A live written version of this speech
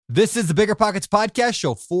This is the Bigger Pockets Podcast,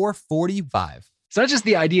 show 445. It's not just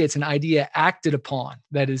the idea, it's an idea acted upon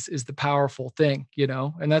that is the powerful thing, you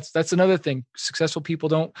know? And that's another thing. Successful people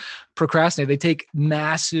don't procrastinate. They take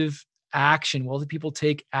massive action. Wealthy people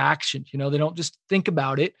take action. You know, they don't just think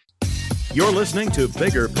about it. You're listening to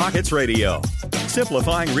Bigger Pockets Radio,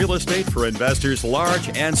 simplifying real estate for investors large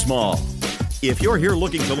and small. If you're here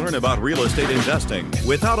looking to learn about real estate investing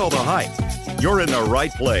without all the hype, you're in the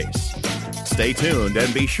right place. Stay tuned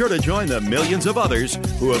and be sure to join the millions of others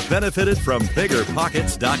who have benefited from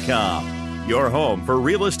BiggerPockets.com, your home for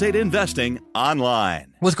real estate investing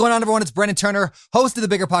online. What's going on, everyone? It's Brendan Turner, host of the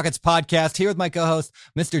Bigger Pockets Podcast, here with my co-host,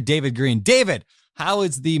 Mr. David Green. David, how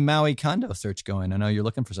is the Maui condo search going? I know you're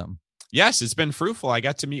looking for something. Yes, it's been fruitful. I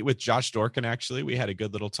got to meet with Josh Dorkin, actually. We had a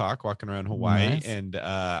good little talk walking around Hawaii, Nice. and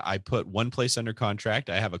I put one place under contract.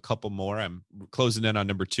 I have a couple more. I'm closing in on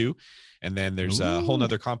number 2, and then there's a whole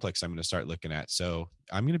nother complex I'm going to start looking at. So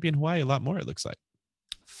I'm going to be in Hawaii a lot more, it looks like.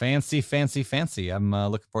 Fancy. I'm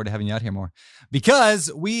looking forward to having you out here more because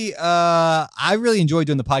I really enjoy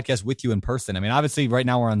doing the podcast with you in person. I mean, obviously right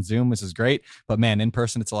now we're on Zoom, which is great, but man, in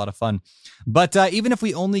person, it's a lot of fun. But even if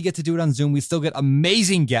we only get to do it on Zoom, we still get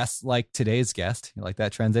amazing guests like today's guest. You like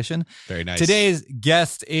that transition? Very nice. Today's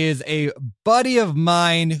guest is a buddy of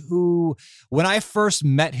mine who, when I first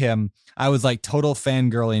met him, I was like total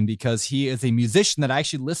fangirling because he is a musician that I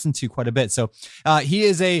actually listen to quite a bit. So he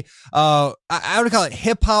is I would call it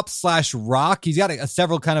hip hop / rock. He's got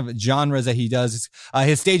several kind of genres that he does.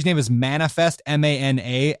 His stage name is Manafest,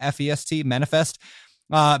 Manafest,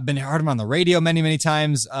 Manafest. Been heard him on the radio many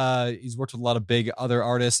times. He's worked with a lot of big other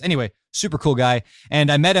artists. Anyway, super cool guy.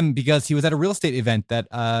 And I met him because he was at a real estate event that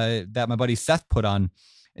my buddy Seth put on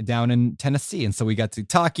down in Tennessee. And so we got to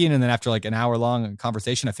talking, and then after like an hour long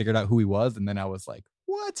conversation, I figured out who he was. And then I was like,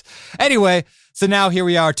 what? Anyway, so now here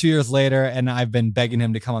we are 2 years later, and I've been begging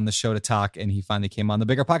him to come on the show to talk, and he finally came on the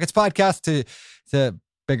Bigger Pockets Podcast to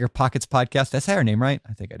Bigger Pockets Podcast. That's her name, right?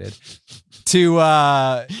 I think I did.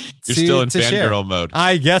 You're still in share. fangirl mode.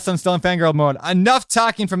 I guess I'm still in fangirl mode. Enough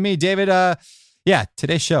talking from me, David. Yeah,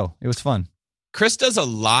 today's show, it was fun. Chris does a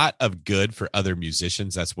lot of good for other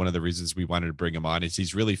musicians. That's one of the reasons we wanted to bring him on, is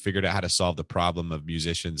he's really figured out how to solve the problem of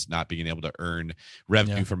musicians not being able to earn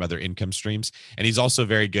revenue from other income streams. And he's also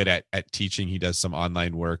very good at teaching. He does some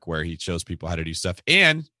online work where he shows people how to do stuff.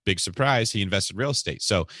 And big surprise, he invests in real estate.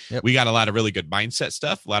 So we got a lot of really good mindset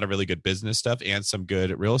stuff, a lot of really good business stuff, and some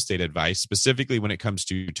good real estate advice, specifically when it comes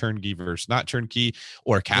to turnkey versus not turnkey,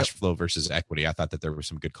 or cash flow versus equity. I thought that there was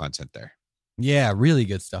some good content there. Yeah, really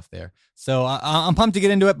good stuff there. So I'm pumped to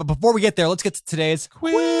get into it. But before we get there, let's get to today's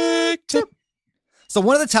quick tip. So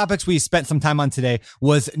one of the topics we spent some time on today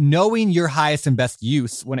was knowing your highest and best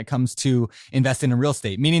use when it comes to investing in real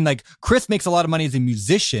estate. Meaning, like, Chris makes a lot of money as a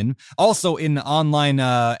musician, also in the online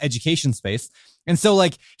education space. And so,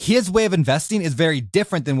 like, his way of investing is very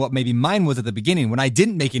different than what maybe mine was at the beginning. When I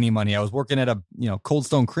didn't make any money, I was working at a, Cold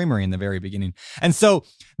Stone Creamery in the very beginning. And so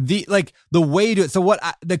the way to,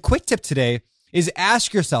 the quick tip today is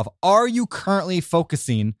ask yourself, are you currently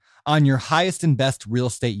focusing on your highest and best real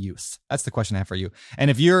estate use? That's the question I have for you. And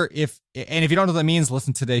if you don't know what that means,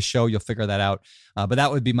 listen to today's show. You'll figure that out. But that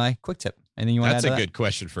would be my quick tip. Anything you want to add to that? That's a good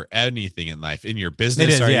question for anything in life. In your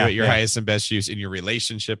business, are you at your highest and best use? In your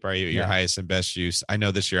relationship, are you at your highest and best use? I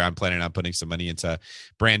know this year I'm planning on putting some money into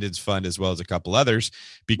Brandon's fund as well as a couple others,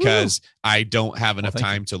 because I don't have enough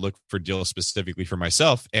time to look for deals specifically for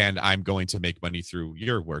myself, and I'm going to make money through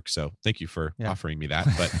your work. So thank you for offering me that.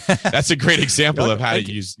 But that's a great example of how to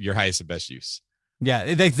use your highest and best use. Yeah,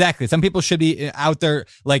 exactly. Some people should be out there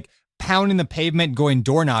like pounding the pavement, going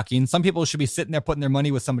door knocking. Some people should be sitting there putting their money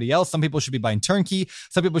with somebody else. Some people should be buying turnkey.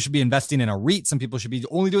 Some people should be investing in a REIT. Some people should be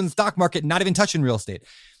only doing the stock market, not even touching real estate.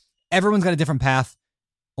 Everyone's got a different path.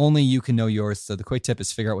 Only you can know yours. So the quick tip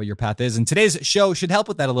is figure out what your path is. And today's show should help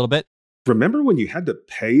with that a little bit. Remember when you had to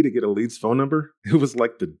pay to get a lead's phone number? It was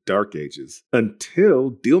like the dark ages,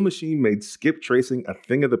 until Deal Machine made skip tracing a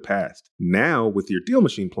thing of the past. Now, with your Deal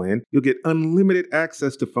Machine plan, you'll get unlimited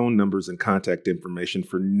access to phone numbers and contact information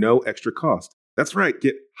for no extra cost. That's right,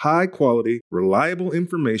 get high-quality, reliable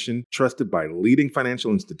information trusted by leading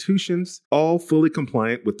financial institutions, all fully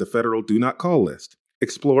compliant with the federal Do Not Call list.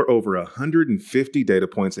 Explore over 150 data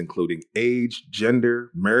points, including age, gender,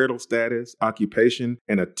 marital status, occupation,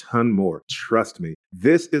 and a ton more. Trust me,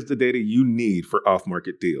 this is the data you need for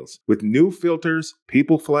off-market deals. With new filters,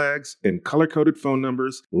 people flags, and color-coded phone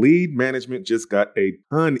numbers, lead management just got a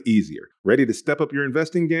ton easier. Ready to step up your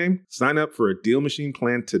investing game? Sign up for a Deal Machine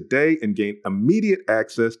plan today and gain immediate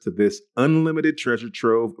access to this unlimited treasure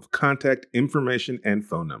trove of contact information and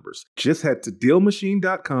phone numbers. Just head to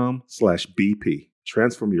DealMachine.com/BP.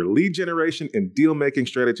 Transform your lead generation and deal-making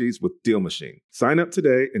strategies with Deal Machine. Sign up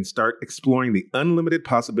today and start exploring the unlimited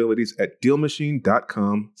possibilities at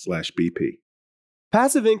DealMachine.com/BP.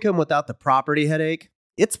 Passive income without the property headache?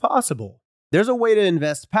 It's possible. There's a way to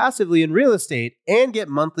invest passively in real estate and get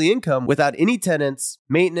monthly income without any tenants,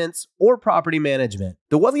 maintenance, or property management.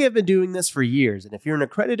 The Wealthy have been doing this for years, and if you're an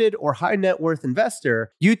accredited or high net worth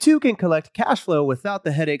investor, you too can collect cash flow without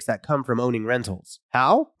the headaches that come from owning rentals.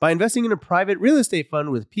 How? By investing in a private real estate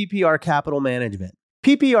fund with PPR Capital Management.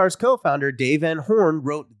 PPR's co-founder, Dave Van Horn,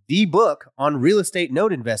 wrote the book on real estate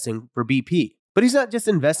note investing for BP. But he's not just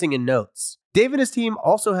investing in notes. Dave and his team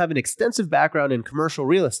also have an extensive background in commercial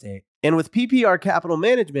real estate. And with PPR Capital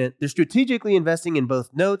Management, they're strategically investing in both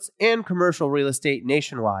notes and commercial real estate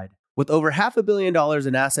nationwide. With over $500 million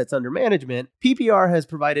in assets under management, PPR has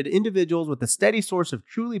provided individuals with a steady source of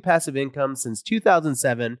truly passive income since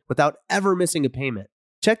 2007 without ever missing a payment.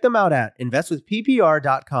 Check them out at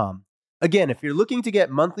investwithppr.com. Again, if you're looking to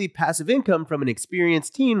get monthly passive income from an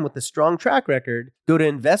experienced team with a strong track record, go to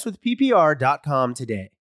investwithppr.com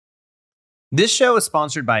today. This show is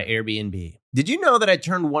sponsored by Airbnb. Did you know that I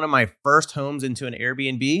turned one of my first homes into an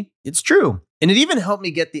Airbnb? It's true. And it even helped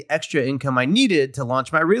me get the extra income I needed to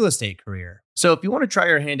launch my real estate career. So if you want to try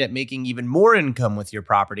your hand at making even more income with your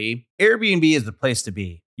property, Airbnb is the place to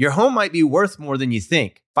be. Your home might be worth more than you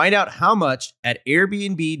think. Find out how much at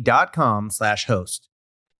airbnb.com/host.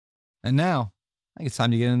 And now, I think it's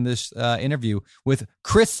time to get in this interview with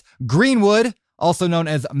Chris Greenwood, also known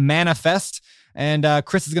as Manifest. And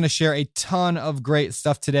Chris is going to share a ton of great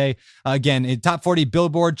stuff today. Again, a top 40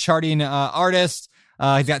 Billboard charting artist.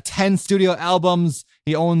 He's got 10 studio albums.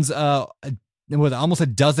 He owns with almost a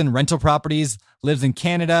dozen rental properties, lives in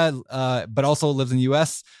Canada, but also lives in the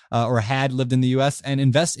U.S. Or had lived in the U.S. and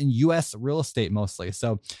invests in U.S. real estate mostly.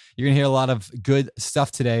 So you're going to hear a lot of good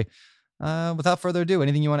stuff today. Without further ado,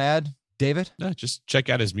 anything you want to add, David? No, just check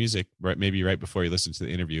out his music. Right, maybe right before you listen to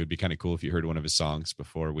the interview, it'd be kind of cool if you heard one of his songs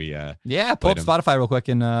before we. Pull up Spotify real quick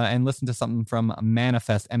and listen to something from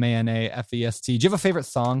Manifest, Manafest. Do you have a favorite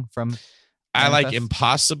song from Manifest? I like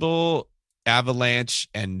Impossible, Avalanche,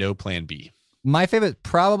 and No Plan B. My favorite,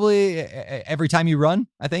 probably Every Time You Run,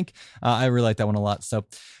 I think. I really like that one a lot. So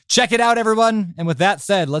check it out, everyone. And with that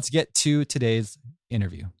said, let's get to today's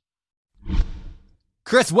interview.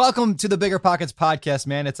 Chris, welcome to the Bigger Pockets podcast,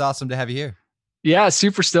 man. It's awesome to have you here. Yeah,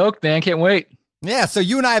 super stoked, man. Can't wait. Yeah, so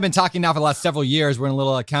you and I have been talking now for the last several years. We're in a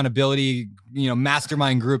little accountability,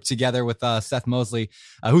 mastermind group together with Seth Mosley,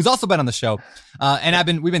 who's also been on the show.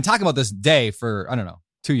 And we've been talking about this day for,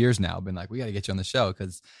 2 years now. I've been like, we got to get you on the show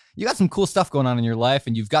because you got some cool stuff going on in your life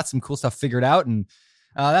and you've got some cool stuff figured out. And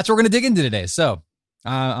that's what we're going to dig into today. So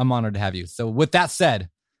I'm honored to have you. So with that said,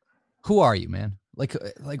 who are you, man? Like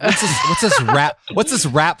what's this rap? What's this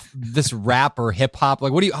rap or hip hop?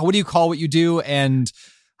 Like, what do you call what you do? And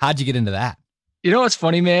how'd you get into that? What's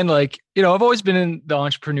funny, man? Like, I've always been in the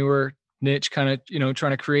entrepreneur niche, kind of,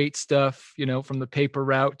 trying to create stuff, from the paper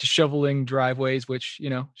route to shoveling driveways, which,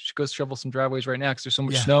 should go shovel some driveways right now because there's so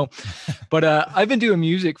much snow. But I've been doing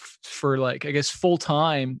music for full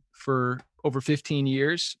time for over 15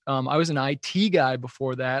 years. I was an IT guy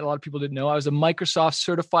before that. A lot of people didn't know. I was a Microsoft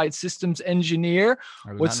certified systems engineer.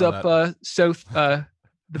 What's up, South, the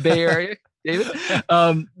Bay Area, David?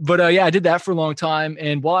 I did that for a long time.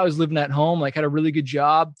 And while I was living at home, had a really good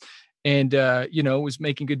job and, was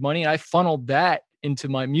making good money. And I funneled that into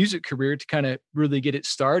my music career to kind of really get it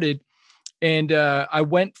started. And I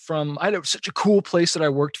had such a cool place that I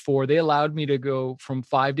worked for. They allowed me to go from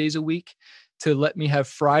 5 days a week to let me have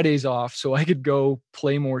Fridays off so I could go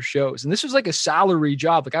play more shows. And this was like a salary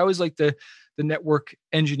job. I was like the network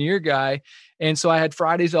engineer guy. And so I had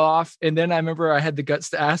Fridays off. And then I remember I had the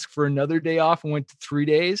guts to ask for another day off and went to 3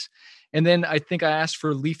 days. And then I think I asked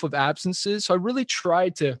for a leave of absences. So I really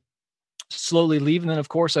tried to slowly leave. And then of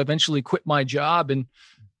course I eventually quit my job and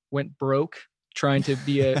went broke trying to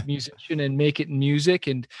be a musician and make it in music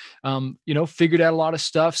and, figured out a lot of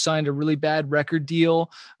stuff, signed a really bad record deal,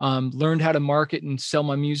 learned how to market and sell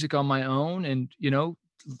my music on my own and,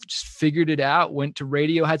 just figured it out, went to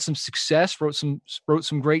radio, had some success, wrote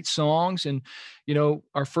some great songs. And,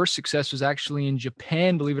 our first success was actually in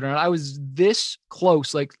Japan, believe it or not. I was this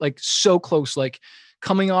close, like so close,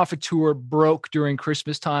 coming off a tour, broke during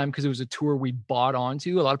Christmas time because it was a tour we bought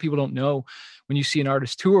onto. A lot of people don't know when you see an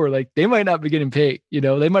artist tour, they might not be getting paid.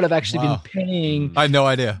 They might have actually been paying. I had no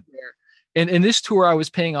idea. And in this tour, I was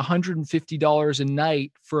paying $150 a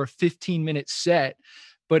night for a 15-minute set,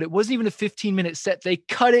 but it wasn't even a 15-minute set. They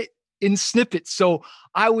cut it in snippets. So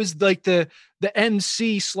I was like the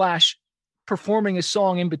MC / performing a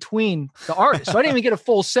song in between the artists. So I didn't even get a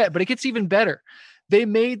full set, but it gets even better. they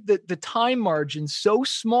made the time margin so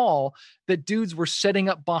small that dudes were setting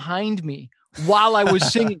up behind me while I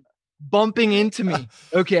was singing, bumping into me.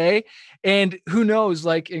 Okay. And who knows,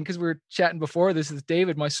 like, and because we were chatting before this is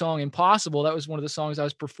David, my song Impossible, that was one of the songs I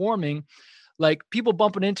was performing, like people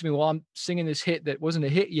bumping into me while I'm singing this hit that wasn't a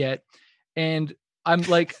hit yet. And I'm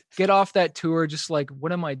like, get off that tour. Just like,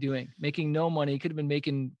 what am I doing? Making no money. Could have been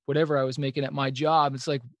making whatever I was making at my job. It's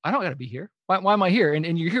like, I don't got to be here. Why am I here?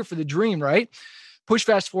 And you're here for the dream, right? Push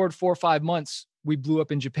fast forward 4 or 5 months. We blew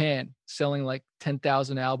up in Japan, selling like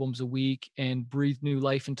 10,000 albums a week and breathed new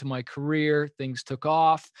life into my career. Things took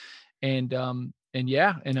off. And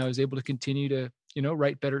I was able to continue to,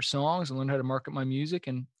 write better songs and learn how to market my music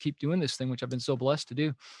and keep doing this thing, which I've been so blessed to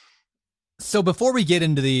do. So before we get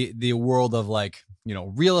into the world of like,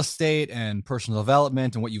 real estate and personal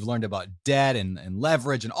development and what you've learned about debt and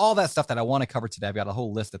leverage and all that stuff that I want to cover today, I've got a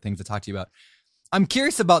whole list of things to talk to you about. I'm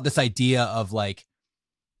curious about this idea of like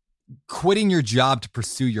quitting your job to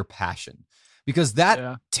pursue your passion, because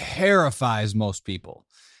that terrifies most people.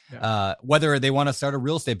 Yeah. Whether they want to start a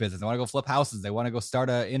real estate business, they want to go flip houses, they want to go start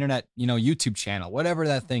a internet, YouTube channel, whatever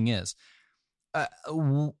that thing is.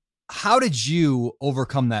 How did you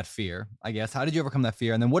overcome that fear? I guess, how did you overcome that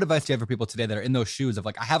fear? And then what advice do you have for people today that are in those shoes of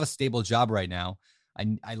like, I have a stable job right now.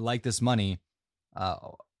 I like this money. I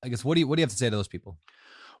guess, what do you have to say to those people?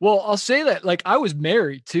 Well, I'll say that like I was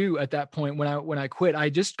married too at that point when I quit. I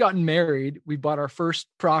just gotten married. We bought our first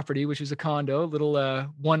property, which is a condo, a little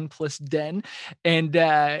 1+ den.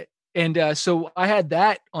 And so I had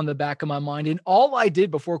that on the back of my mind. And all I did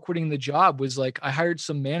before quitting the job was like, I hired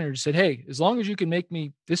some manager, said, hey, as long as you can make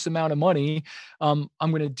me this amount of money, I'm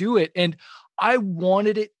going to do it. And I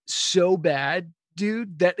wanted it so bad,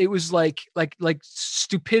 dude, that it was like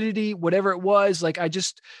stupidity, whatever it was. Like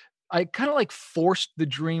I kind of like forced the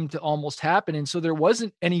dream to almost happen. And so there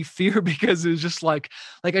wasn't any fear because it was just like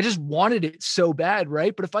I just wanted it so bad.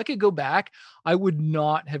 Right. But if I could go back, I would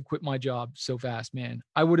not have quit my job so fast, man.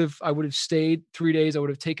 I would have stayed 3 days. I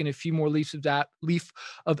would have taken a few more leave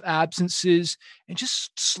of absences and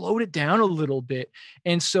just slowed it down a little bit.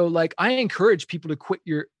 And so like, I encourage people to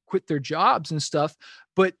quit their jobs and stuff,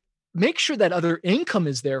 but make sure that other income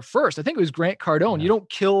is there first. I think it was Grant Cardone. Yeah. You don't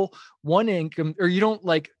kill one income, or you don't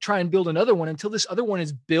like try and build another one until this other one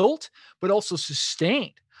is built, but also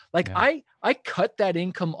sustained. Like I cut that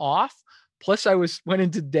income off. Plus I went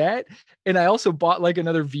into debt, and I also bought like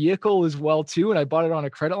another vehicle as well too. And I bought it on a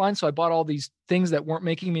credit line. So I bought all these things that weren't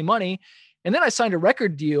making me money. And then I signed a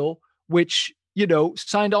record deal, which,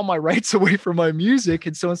 signed all my rights away from my music.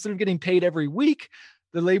 And so instead of getting paid every week,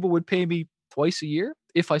 the label would pay me twice a year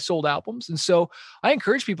if I sold albums. And so I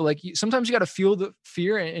encourage people, like, sometimes you got to feel the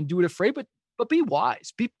fear and do it afraid, but be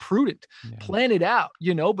wise, be prudent, plan it out,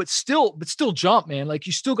 but still jump, man. Like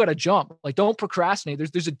you still got to jump. Like don't procrastinate.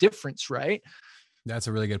 There's a difference, right? That's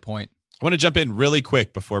a really good point. I want to jump in really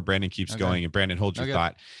quick before Brandon keeps going, and Brandon, hold your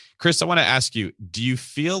thought. Chris, I want to ask you, do you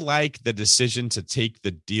feel like the decision to take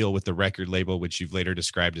the deal with the record label, which you've later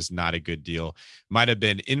described as not a good deal, might have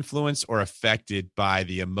been influenced or affected by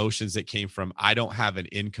the emotions that came from, I don't have an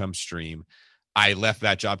income stream, I left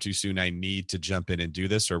that job too soon, I need to jump in and do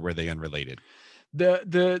this, or were they unrelated?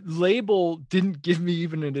 The label didn't give me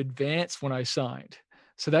even an advance when I signed.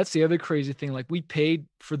 So that's the other crazy thing. Like we paid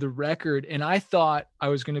for the record, and I thought I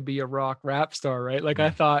was going to be a rock rap star, right? Like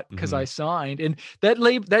I thought, because I signed, and that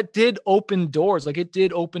label that did open doors. Like it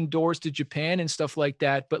did open doors to Japan and stuff like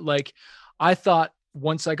that. But like, I thought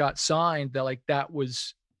once I got signed that like, that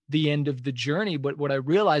was the end of the journey. But what I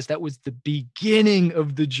realized, that was the beginning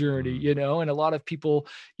of the journey, and a lot of people,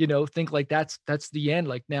 think like that's the end.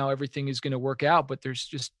 Like now everything is going to work out, but there's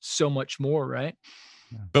just so much more, right?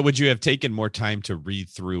 But would you have taken more time to read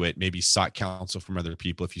through it, maybe sought counsel from other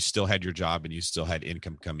people if you still had your job and you still had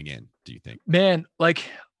income coming in, do you think? Man, like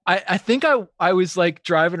I think I was like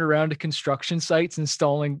driving around to construction sites,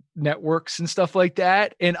 installing networks and stuff like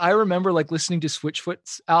that. And I remember like listening to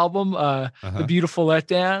Switchfoot's album, The Beautiful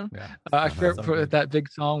Letdown. Yeah. I forget what that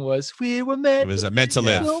big song was. We were meant, to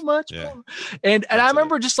live. So much more. And I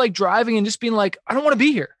remember just like driving and just being like, I don't want to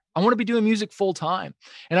be here. I want to be doing music full time.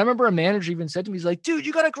 And I remember a manager even said to me, he's like, dude,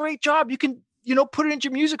 you got a great job. You can, put it into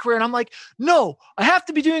your music career. And I'm like, no, I have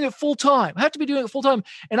to be doing it full time.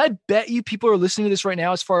 And I bet you people are listening to this right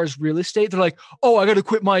now, as far as real estate, they're like, oh, I got to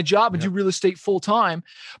quit my job and do real estate full time.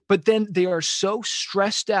 But then they are so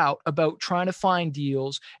stressed out about trying to find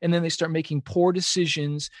deals. And then they start making poor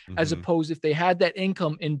decisions, as opposed if they had that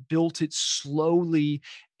income and built it slowly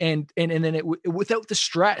and then it without the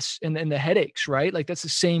stress and the headaches, right? Like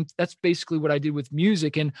that's basically what I did with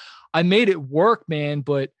music, and I made it work, man.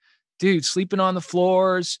 But dude, sleeping on the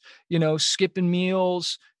floors, skipping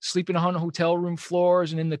meals, sleeping on hotel room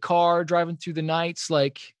floors and in the car, driving through the nights.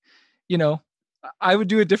 Like, I would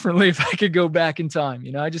do it differently if I could go back in time.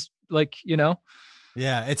 I just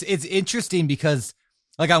Yeah, it's interesting because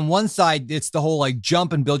like on one side, it's the whole like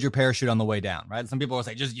jump and build your parachute on the way down, right? Some people will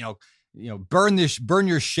say just, burn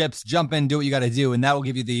your ships, jump in, do what you got to do. And that will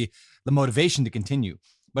give you the motivation to continue.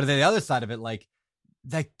 But on the other side of it, like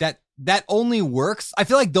that only works. I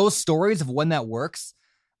feel like those stories of when that works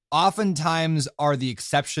oftentimes are the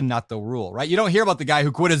exception, not the rule, right? You don't hear about the guy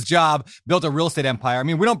who quit his job, built a real estate empire. I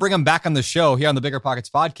mean, we don't bring them back on the show here on the Bigger Pockets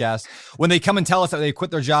podcast when they come and tell us that they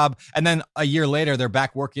quit their job and then a year later they're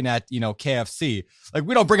back working at, KFC. Like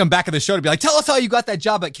we don't bring them back on the show to be like, tell us how you got that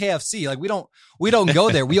job at KFC. Like we don't go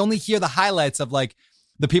there. We only hear the highlights of like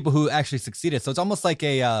the people who actually succeeded. So it's almost like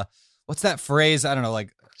a, what's that phrase? I don't know,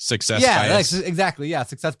 like success bias. Like, exactly. Yeah.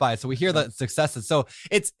 Success bias. So we hear the successes. So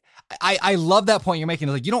I love that point you're making.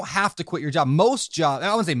 Like, you don't have to quit your job. Most jobs, I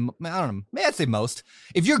don't know, maybe I'd say most.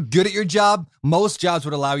 If you're good at your job, most jobs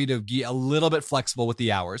would allow you to be a little bit flexible with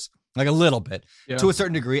the hours, like a little bit to a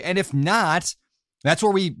certain degree. And if not, that's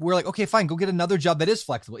where we're like, okay, fine, go get another job that is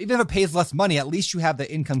flexible. Even if it pays less money, at least you have the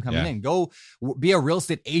income coming in. Go be a real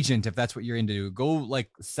estate agent if that's what you're into. Go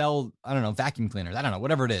like sell, I don't know, vacuum cleaners. I don't know,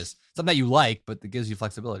 whatever it is. Something that you like, but that gives you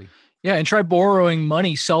flexibility. Yeah, and try borrowing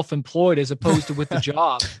money self-employed as opposed to with the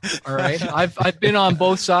job. All right, I've been on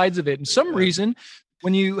both sides of it. And some reason,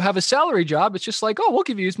 when you have a salary job, it's just like, oh, we'll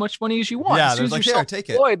give you as much money as you want. Yeah, as soon as like, you're sure, take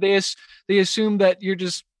it. They assume that you're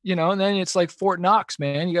just, and then it's like Fort Knox,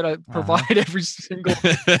 man. You got to provide every single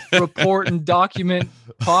report and document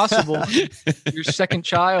possible. Your second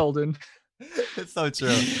child and. It's so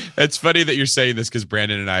true. It's funny that you're saying this because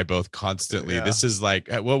Brandon and I both constantly, this is like,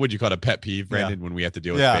 what would you call it, a pet peeve, Brandon, when we have to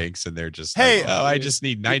deal with banks and they're just like, oh, I just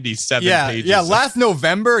need 97 pages. Yeah, last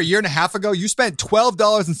November, a year and a half ago, you spent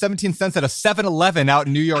 $12.17 at a 7-Eleven out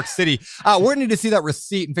in New York City. We're going to need to see that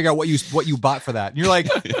receipt and figure out what you bought for that. And you're like,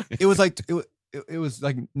 it was like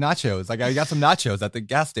nachos. Like I got some nachos at the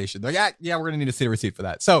gas station. They're like, we're going to need to see a receipt for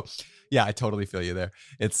that. So yeah, I totally feel you there.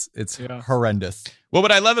 It's horrendous. Well,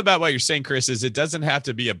 what I love about what you're saying, Chris, is it doesn't have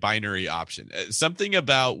to be a binary option. Something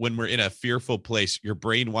about when we're in a fearful place, your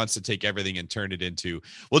brain wants to take everything and turn it into,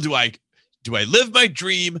 well, do I live my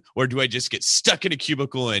dream or do I just get stuck in a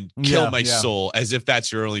cubicle and kill my soul, as if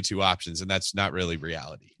that's your only two options? And that's not really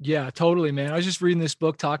reality. Yeah, totally, man. I was just reading this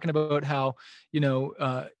book talking about how,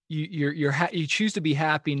 you choose to be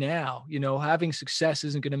happy now. Having success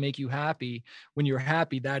isn't going to make you happy. When you're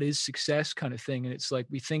happy, that is success, kind of thing. And it's like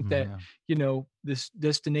we think that this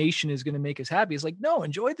destination is going to make us happy. It's like, no,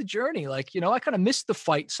 enjoy the journey. Like, I kind of miss the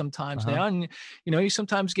fight sometimes now, and you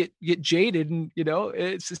sometimes get jaded, and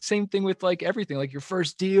it's the same thing with like everything, like your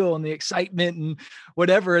first deal and the excitement and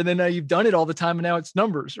whatever, and then you've done it all the time, and now it's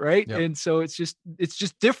numbers, right? Yep. And so it's just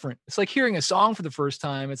different. It's like hearing a song for the first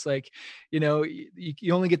time. It's like you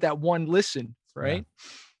only get that one listen, right?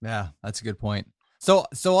 Yeah, that's a good point. So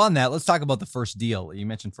on that, let's talk about the first deal. You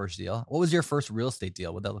mentioned first deal. What was your first real estate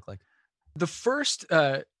deal? What'd that look like? The first,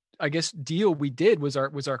 I guess, deal we did was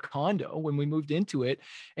our condo when we moved into it.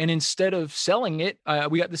 And instead of selling it,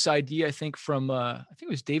 we got this idea, I think from, I think it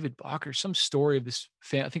was David Bacher, some story of this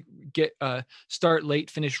I think start late,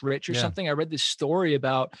 finish rich or something. I read this story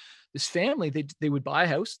about this family. They would buy a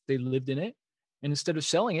house, they lived in it, and instead of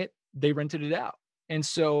selling it, they rented it out. And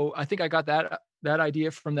so I think I got that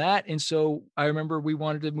idea from that. And so I remember we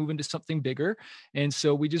wanted to move into something bigger. And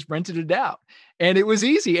so we just rented it out, and it was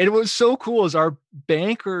easy. And it was so cool is our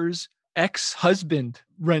banker's ex-husband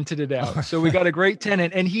rented it out. So we got a great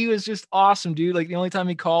tenant, and he was just awesome, dude. Like the only time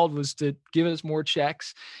he called was to give us more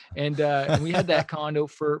checks. And we had that condo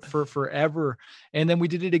for forever. And then we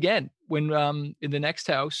did it again when in the next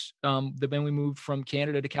house, then we moved from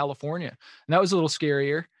Canada to California, and that was a little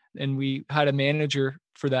scarier. And we had a manager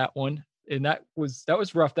for that one. And that was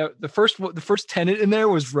rough. The first tenant in there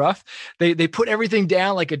was rough. They put everything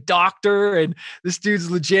down like a doctor, and this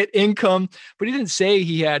dude's legit income, but he didn't say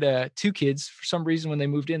he had 2 kids. For some reason, when they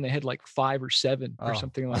moved in, they had like 5 or 7 or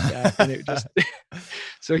something like that. And it just,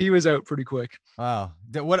 so he was out pretty quick. Wow.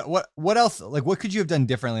 What else? Like, what could you have done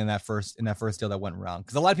differently in that first deal that went wrong?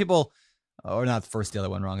 Because a lot of people, or not the first deal that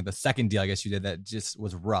went wrong, the second deal I guess you did that just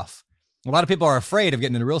was rough. A lot of people are afraid of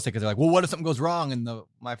getting into real estate because they're like, well, what if something goes wrong in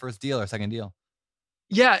my first deal or second deal?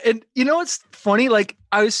 Yeah. And it's funny, like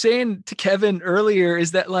I was saying to Kevin earlier,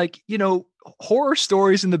 is that like, horror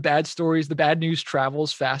stories and the bad stories, the bad news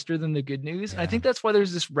travels faster than the good news. And I think that's why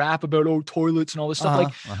there's this rap about, toilets and all this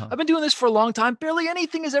stuff. I've been doing this for a long time. Barely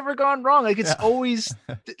anything has ever gone wrong. Like it's always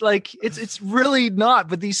like, it's really not,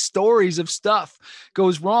 but these stories of stuff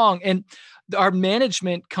goes wrong. And our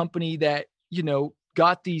management company that,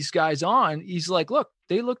 got these guys on, he's like, look,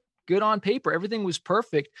 they look good on paper. Everything was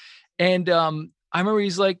perfect. And I remember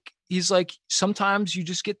he's like, sometimes you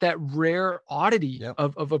just get that rare oddity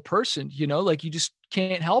of a person, like you just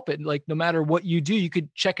can't help it. Like no matter what you do, you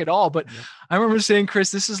could check it all. But I remember saying,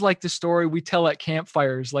 Chris, this is like the story we tell at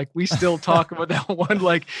campfires. Like we still talk about that one,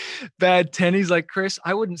 like bad 10. He's like, Chris,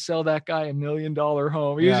 I wouldn't sell that guy $1 million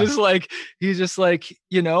home. He's just like,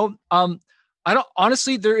 I don't,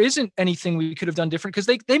 honestly, there isn't anything we could have done different because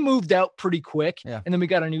they moved out pretty quick. And then we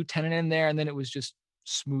got a new tenant in there, and then it was just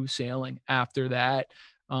smooth sailing after that.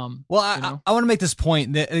 I want to make this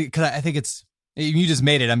point that because I think you just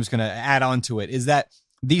made it. I'm just going to add on to it is that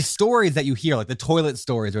these stories that you hear, like the toilet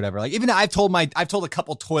stories or whatever, like even I've told a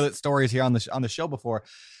couple toilet stories here on the show before.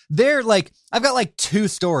 They're like, I've got like 2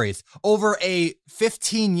 stories over a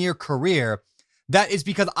 15-year career. That is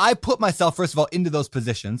because I put myself, first of all, into those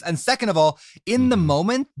positions. And second of all, in the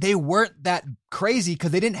moment, they weren't that crazy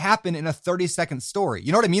because they didn't happen in a 30-second story.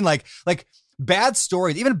 You know what I mean? Like bad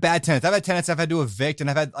stories, even bad tenants. I've had tenants I've had to evict, and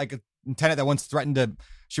I've had like a tenant that once threatened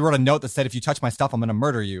she wrote a note that said, if you touch my stuff, I'm going to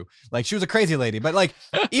murder you. Like she was a crazy lady. But like,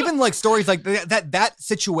 even like stories like that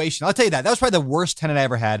situation, I'll tell you that was probably the worst tenant I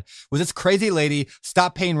ever had was this crazy lady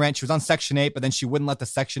stopped paying rent. She was on Section 8, but then she wouldn't let the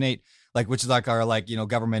Section 8 which is like our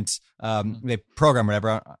government program,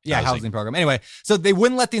 whatever. Housing program. Anyway, so they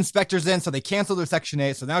wouldn't let the inspectors in, so they canceled their Section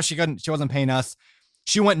 8. So now she wasn't paying us.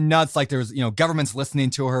 She went nuts. Like there was, government's listening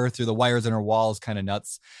to her through the wires in her walls, kind of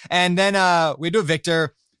nuts. And then we had to evict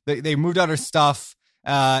her. They moved out her stuff.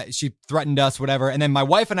 She threatened us, whatever. And then my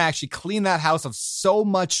wife and I actually cleaned that house of so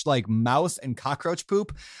much like mouse and cockroach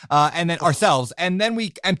poop, and then ourselves. And then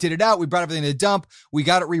we emptied it out. We brought everything to the dump. We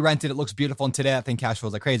got it re-rented. It looks beautiful. And today that thing cash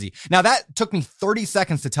flows like crazy. Now that took me 30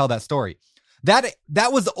 seconds to tell that story. That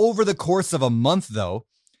was over the course of a month though.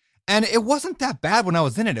 And it wasn't that bad when I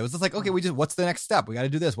was in it. It was just like, okay, what's the next step? We got to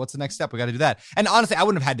do this. What's the next step? We got to do that. And honestly, I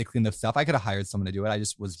wouldn't have had to clean this stuff. I could have hired someone to do it. I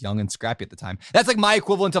just was young and scrappy at the time. That's like my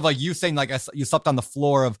equivalent of like you saying like you slept on the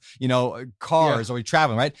floor of, cars or you're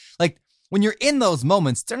traveling, right? Like when you're in those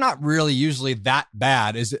moments, they're not really usually that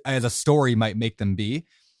bad as a story might make them be,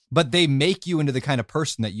 but they make you into the kind of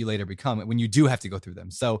person that you later become when you do have to go through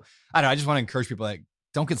them. So I don't know. I just want to encourage people like,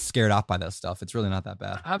 don't get scared off by that stuff. It's really not that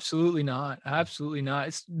bad. Absolutely not. Absolutely not.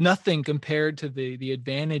 It's nothing compared to the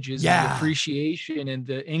advantages and the appreciation and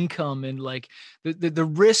the income and like the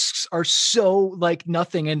risks are so like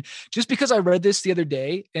nothing. And just because I read this the other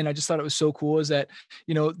day and I just thought it was so cool is that,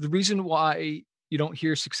 the reason why you don't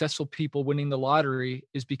hear successful people winning the lottery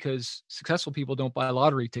is because successful people don't buy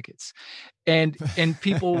lottery tickets. And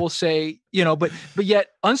people will say, but yet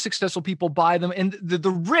unsuccessful people buy them. And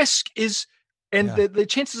the risk is, and the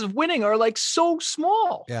chances of winning are like so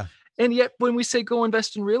small. Yeah. And yet when we say go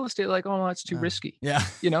invest in real estate, like, oh no, that's too risky. Yeah.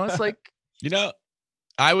 It's like,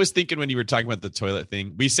 I was thinking when you were talking about the toilet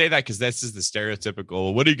thing, we say that because this is the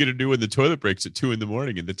stereotypical, what are you going to do when the toilet breaks at 2 a.m.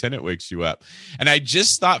 and the tenant wakes you up? And I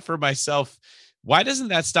just thought for myself, why doesn't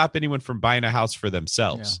that stop anyone from buying a house for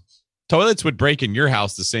themselves? Yeah. Toilets would break in your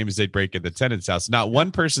house the same as they'd break in the tenant's house. Not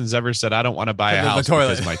one person's ever said, I don't want to buy a house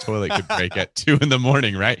because my toilet could break at 2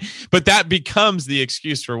 a.m, right? But that becomes the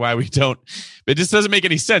excuse for why we don't. It just doesn't make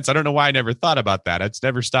any sense. I don't know why I never thought about that. It's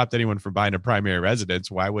never stopped anyone from buying a primary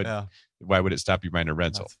residence. Why would it stop you buying a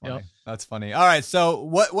rental? That's funny. All right. So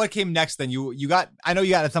what came next then? I know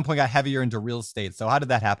you at some point got heavier into real estate. So how did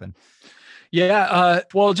that happen? Yeah.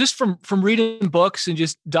 Well, just from reading books and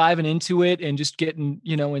just diving into it and just getting,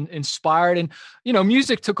 inspired and,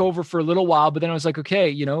 music took over for a little while, but then I was like,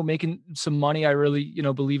 okay, making some money. I really,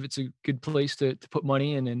 believe it's a good place to put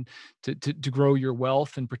money in and to grow your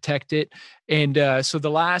wealth and protect it. And so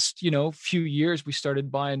the last, few years we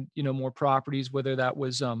started buying, more properties, whether that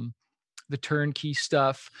was, the turnkey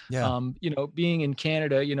stuff, being in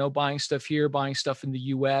Canada, buying stuff here, buying stuff in the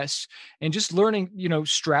US and just learning,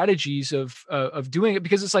 strategies of doing it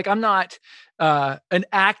because it's like, I'm not an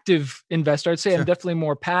active investor. I'd say I'm definitely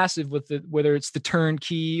more passive with whether it's the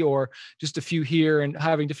turnkey or just a few here and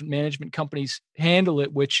having different management companies handle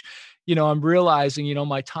it, which, I'm realizing,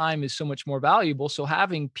 my time is so much more valuable. So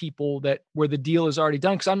having people where the deal is already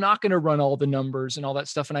done, because I'm not going to run all the numbers and all that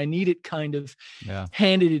stuff. And I need it kind of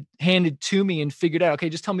handed to me and figured out, okay,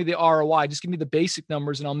 just tell me the ROI, just give me the basic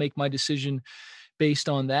numbers and I'll make my decision based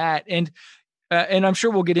on that. And and I'm sure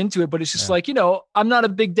we'll get into it, but it's just like, I'm not a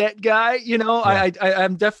big debt guy,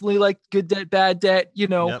 I'm definitely like good debt, bad debt,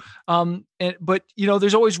 but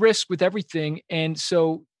there's always risk with everything. And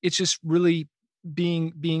so it's just really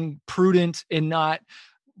being prudent and not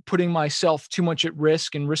putting myself too much at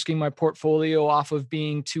risk and risking my portfolio off of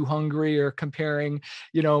being too hungry or comparing,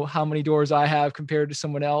 how many doors I have compared to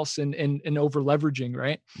someone else and over leveraging.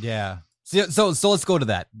 Right. Yeah. So let's go to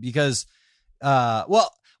that because,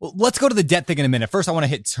 let's go to the debt thing in a minute. First, I want to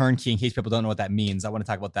hit turnkey in case people don't know what that means. I want to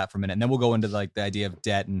talk about that for a minute, and then we'll go into like the idea of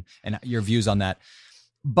debt and your views on that.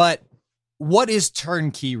 But what is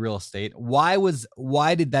turnkey real estate? Why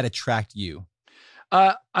did that attract you?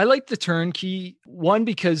 I like the turnkey one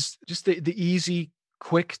because just the easy,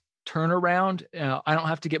 quick turnaround. I don't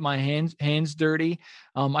have to get my hands dirty.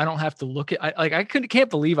 I don't have to look at. I can't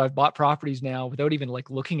believe I've bought properties now without even like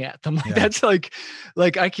looking at them. That's like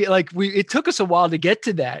I can't. It took us a while to get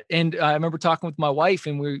to that. And I remember talking with my wife,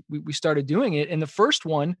 and we started doing it. And the first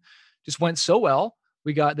one just went so well.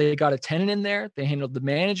 They got a tenant in there. They handled the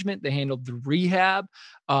management. They handled the rehab.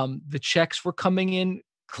 The checks were coming in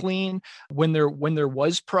clean. When there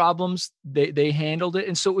was problems, they handled it.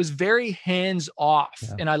 And so it was very hands off.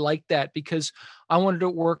 Yeah. And I liked that because I wanted to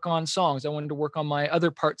work on songs. I wanted to work on my other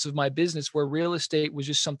parts of my business where real estate was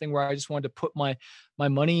just something where I just wanted to put my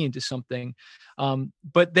money into something.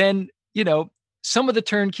 But then, some of the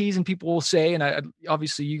turnkeys, and people will say, and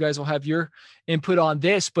obviously you guys will have your input on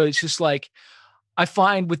this, but it's just like, I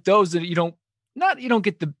find with those that you don't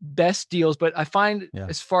get the best deals, but I find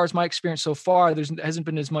as far as my experience so far, there hasn't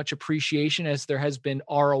been as much appreciation as there has been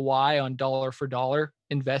ROI on dollar for dollar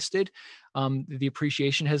invested. The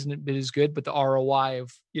appreciation hasn't been as good, but the ROI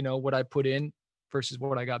of, what I put in versus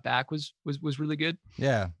what I got back was really good.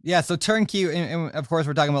 Yeah. Yeah. So turnkey. And of course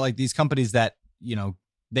we're talking about like these companies that,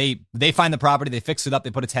 they find the property, they fix it up,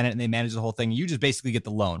 they put a tenant and they manage the whole thing. You just basically get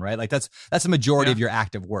the loan, right? Like that's the majority of your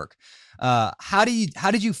active work. How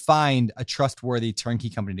did you find a trustworthy turnkey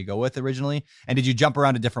company to go with originally? And did you jump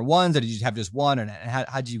around to different ones, or did you have just one? And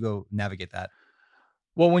how did you go navigate that?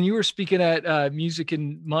 Well, when you were speaking at Music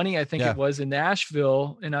and Money, I think it was in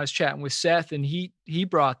Nashville, and I was chatting with Seth, and he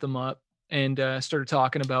brought them up and started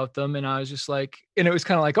talking about them. And I was just like, and it was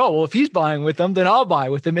kind of like, oh, well, if he's buying with them, then I'll buy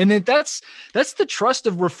with him. And then that's the trust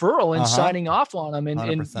of referral and signing off on them.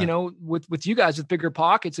 And with you guys with Bigger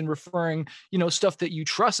Pockets and referring, stuff that you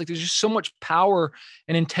trust, like there's just so much power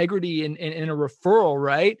and integrity in a referral,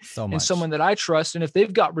 right? So much. And someone that I trust. And if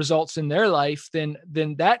they've got results in their life, then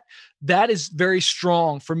that is very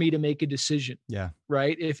strong for me to make a decision. Yeah.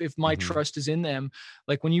 Right. If my trust is in them,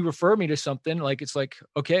 like when you refer me to something, like, it's like,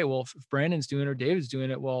 okay, well, if Brandon's doing it or David's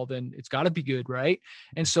doing it, well, then it's gotta be good. Right.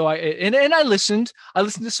 And so I listened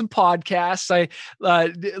to some podcasts. I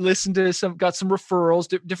listened to got some referrals,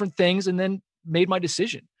 different things, and then made my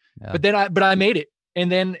decision. Yeah. But I made it.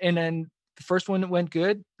 And then the first one went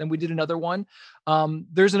good. Then we did another one.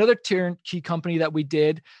 There's another turnkey company that we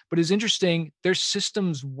did, but it's interesting. Their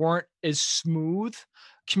systems weren't as smooth.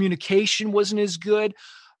 Communication wasn't as good.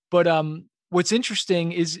 But what's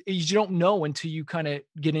interesting is you don't know until you kind of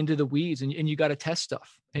get into the weeds and you got to test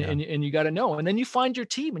stuff and you got to know. And then you find your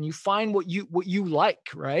team and you find what you like,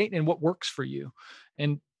 right? And what works for you.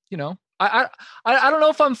 And, I don't know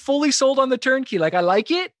if I'm fully sold on the turnkey. Like I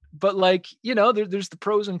like it, but like, there's the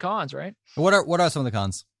pros and cons, right? What are some of the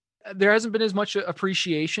cons? There hasn't been as much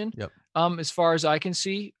appreciation. Yep. As far as I can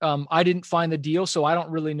see. I didn't find the deal, so I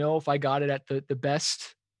don't really know if I got it at the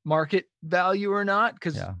best market value or not,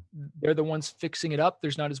 because they're the ones fixing it up.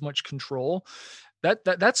 There's not as much control.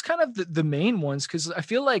 That's kind of the main ones, because I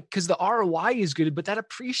feel like the ROI is good, but that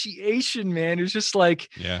appreciation, man, is just like,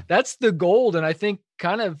 that's the gold. And I think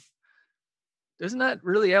kind of, doesn't that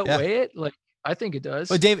really outweigh it? Like, I think it does.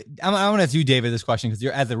 But David, I want to ask you, David, this question, because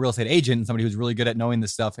you're, as a real estate agent and somebody who's really good at knowing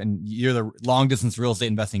this stuff, and you're the long distance real estate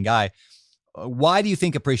investing guy. Why do you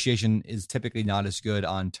think appreciation is typically not as good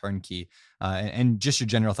on turnkey? And just your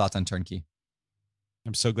general thoughts on turnkey.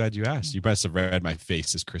 I'm so glad you asked. You must have read my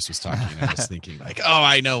face as Chris was talking. I was thinking like, oh,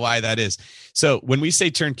 I know why that is. So when we say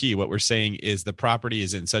turnkey, what we're saying is the property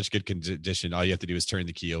is in such good condition. All you have to do is turn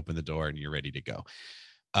the key, open the door, and you're ready to go.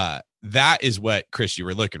 That is what, Chris, you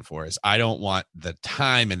were looking for. Is I don't want the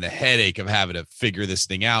time and the headache of having to figure this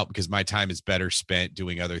thing out, because my time is better spent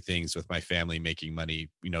doing other things with my family, making money,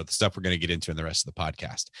 the stuff we're going to get into in the rest of the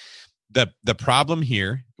podcast. The problem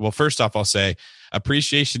here, well, first off, I'll say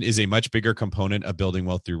appreciation is a much bigger component of building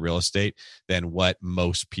wealth through real estate than what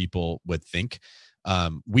most people would think.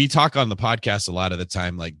 We talk on the podcast a lot of the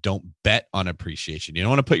time, like, don't bet on appreciation. You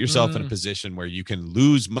don't want to put yourself in a position where you can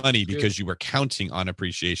lose money because you were counting on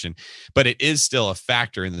appreciation, but it is still a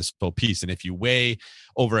factor in this whole piece. And if you weigh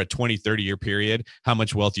over a 20, 30 year period, how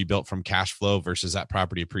much wealth you built from cash flow versus that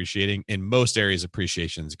property appreciating, in most areas,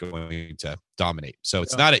 appreciation is going to dominate. So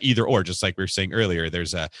it's not an either or, just like we were saying earlier,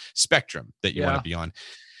 there's a spectrum that you want to be on.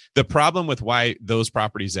 The problem with why those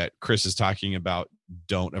properties that Chris is talking about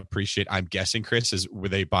don't appreciate, I'm guessing, Chris, is were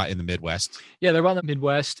they bought in the Midwest? Yeah, they're bought in the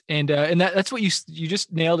Midwest, and that's what you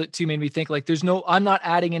just nailed it too. Made me think, like, I'm not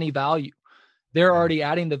adding any value. They're already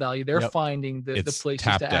adding the value. They're finding the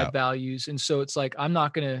places to add values, and so it's like, I'm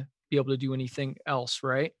not going to be able to do anything else,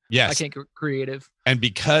 right? Yes. I can't get creative. And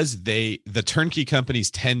because the turnkey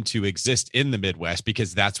companies tend to exist in the Midwest,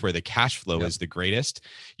 because that's where the cash flow is the greatest,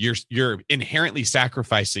 you're inherently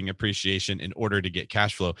sacrificing appreciation in order to get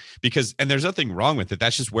cash flow, and there's nothing wrong with it.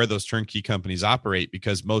 That's just where those turnkey companies operate,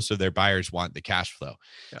 because most of their buyers want the cash flow.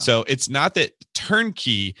 Yeah. So it's not that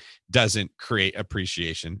turnkey doesn't create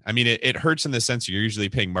appreciation. I mean, it hurts in the sense you're usually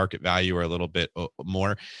paying market value or a little bit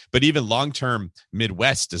more, but even long-term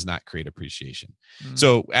Midwest does not create appreciation.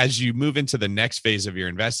 So as you move into the next phase of your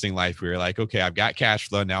investing life, where you're like, okay, I've got cash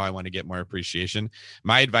flow. Now I want to get more appreciation.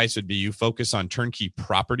 My advice would be you focus on turnkey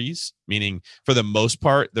properties, meaning for the most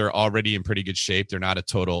part, they're already in pretty good shape. They're not a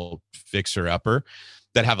total fixer upper,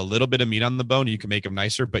 that have a little bit of meat on the bone. You can make them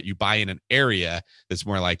nicer, but you buy in an area that's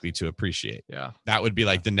more likely to appreciate. Yeah. That would be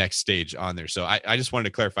like the next stage on there. So I just wanted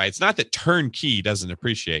to clarify. It's not that turnkey doesn't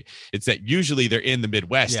appreciate. It's that usually they're in the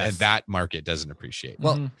Midwest and that market doesn't appreciate.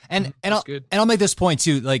 Well, and I'll make this point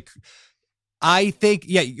too. Like, I think,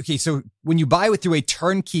 okay. So when you buy through a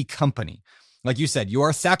turnkey company, like you said, you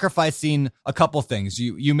are sacrificing a couple things.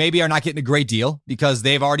 You maybe are not getting a great deal because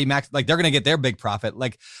they've already maxed, like, they're going to get their big profit.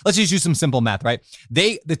 Like, let's just use some simple math, right?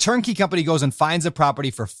 The turnkey company goes and finds a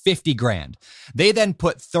property for $50,000. They then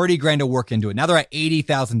put $30,000 to work into it. Now they're at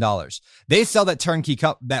 $80,000. They sell that turnkey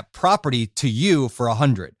that property to you for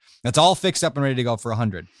 $100,000. That's all fixed up and ready to go for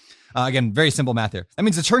 $100,000. Again, very simple math here. That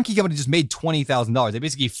means the turnkey company just made $20,000. They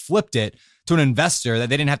basically flipped it to an investor that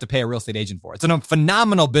they didn't have to pay a real estate agent for. It's a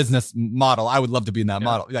phenomenal business model. I would love to be in that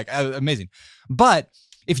model. Like, amazing. But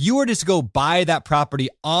if you were just to go buy that property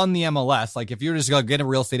on the MLS, like if you were just going to get a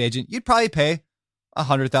real estate agent, you'd probably pay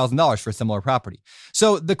 $100,000 for a similar property.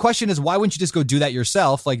 So the question is, why wouldn't you just go do that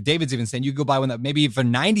yourself? Like David's even saying, you could go buy one that maybe for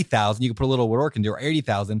 $90,000, you could put a little work into, or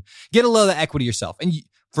 $80,000, get a little of the equity yourself. And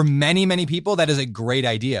for many, many people, that is a great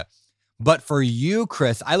idea. But for you,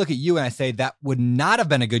 Chris, I look at you and I say that would not have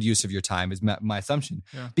been a good use of your time, is my assumption,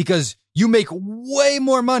 because you make way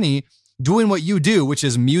more money doing what you do, which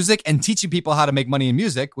is music and teaching people how to make money in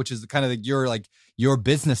music, which is kind of your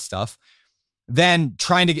business stuff, than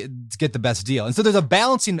trying to get the best deal. And so there's a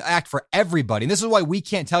balancing act for everybody. And this is why we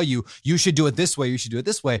can't tell you should do it this way, you should do it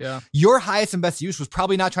this way. Yeah. Your highest and best use was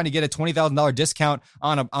probably not trying to get a $20,000 discount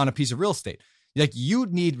on a piece of real estate. Like, you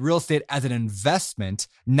need real estate as an investment,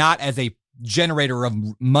 not as a generator of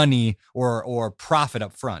money or profit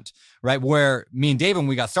up front, right? Where me and David, when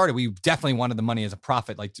we got started, we definitely wanted the money as a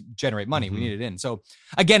profit, like to generate money. We needed it in. So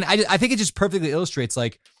again, I think it just perfectly illustrates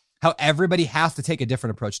like how everybody has to take a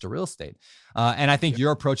different approach to real estate. And I think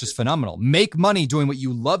your approach is phenomenal. Make money doing what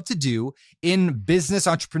you love to do in business,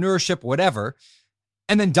 entrepreneurship, whatever,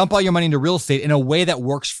 and then dump all your money into real estate in a way that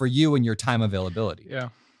works for you and your time availability.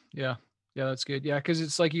 Yeah, that's good. Yeah, because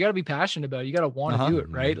it's like, you got to be passionate about it. You got to want to do it,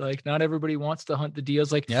 right? Like, not everybody wants to hunt the deals.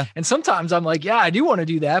 Like, and sometimes I'm like, I do want to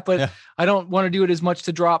do that, but I don't want to do it as much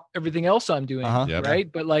to drop everything else I'm doing, right?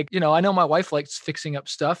 But like, I know my wife likes fixing up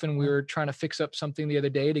stuff, and we were trying to fix up something the other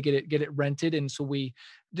day to get it rented, and so we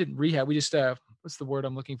didn't rehab. We just what's the word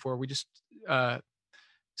I'm looking for? We just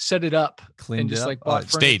set it up, cleaned and just it like bought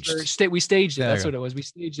staged. We staged it. That's what it was. We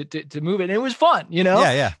staged it to move it, and it was fun,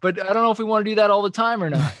 Yeah. But I don't know if we want to do that all the time or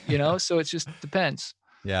not, so it just depends.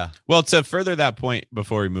 Yeah. Well, to further that point,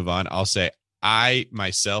 before we move on, I'll say I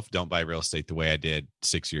myself don't buy real estate the way I did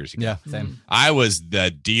 6 years ago. Yeah, same. I was the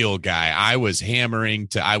deal guy. I was hammering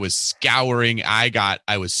I was scouring.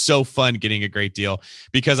 I was so fun getting a great deal,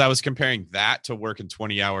 because I was comparing that to working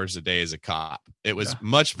 20 hours a day as a cop. It was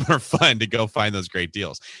much more fun to go find those great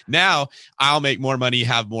deals. Now I'll make more money,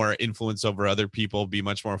 have more influence over other people, be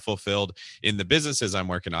much more fulfilled in the businesses I'm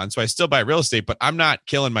working on. So I still buy real estate, but I'm not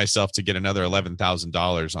killing myself to get another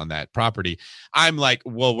 $11,000 on that property. I'm like,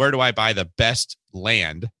 well, where do I buy the best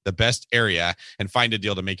land, the best area, and find a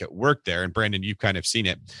deal to make it work there? And Brandon, you've kind of seen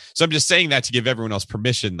it. So I'm just saying that to give everyone else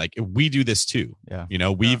permission. Like, we do this too. Yeah.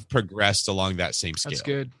 We've progressed along that same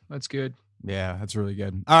scale. That's good. Yeah, that's really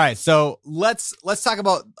good. All right. So let's talk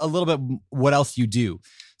about a little bit what else you do.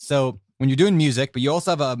 So when you're doing music, but you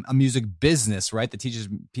also have a music business, right? That teaches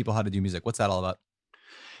people how to do music. What's that all about?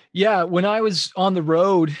 Yeah, when I was on the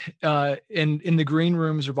road in the green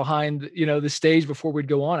rooms or behind, the stage before we'd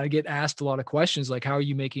go on, I get asked a lot of questions like, how are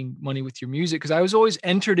you making money with your music? Because I was always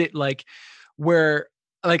entered it like where,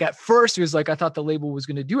 like at first it was like, I thought the label was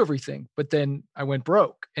going to do everything, but then I went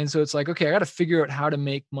broke. And so it's like, okay, I got to figure out how to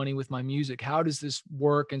make money with my music. How does this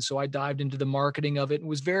work? And so I dived into the marketing of it and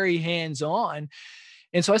was very hands-on.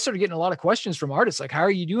 And so I started getting a lot of questions from artists, like, how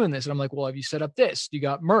are you doing this? And I'm like, well, have you set up this? Do you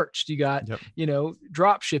got merch? Do you got,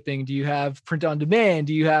 drop shipping? Do you have print on demand?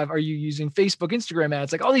 Are you using Facebook, Instagram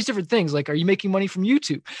ads? Like all these different things. Like, are you making money from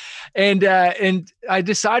YouTube? And I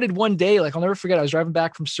decided one day, like, I'll never forget, I was driving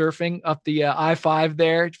back from surfing up the I-5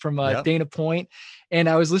 there from Dana Point. And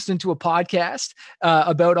I was listening to a podcast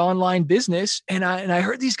about online business. And I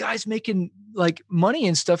heard these guys making like money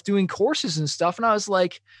and stuff, doing courses and stuff. And I was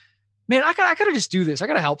like, man, I gotta just do this. I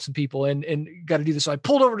gotta help some people and gotta do this. So I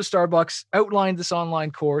pulled over to Starbucks, outlined this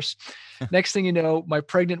online course. Next thing you know, my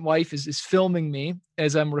pregnant wife is filming me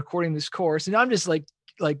as I'm recording this course. And I'm just like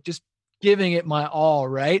just giving it my all,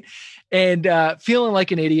 right? And feeling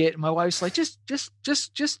like an idiot. My wife's like, just do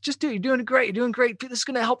it. You're doing great. You're doing great. This is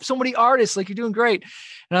gonna help so many artists. Like, you're doing great.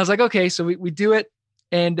 And I was like, okay, so we do it.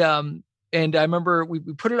 And I remember we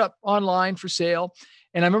put it up online for sale.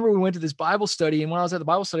 And I remember we went to this Bible study, and when I was at the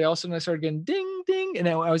Bible study, all of a sudden I started getting ding, ding, and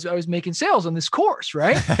I was making sales on this course,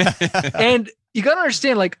 right? And you got to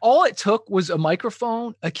understand, like, all it took was a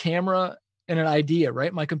microphone, a camera, and an idea,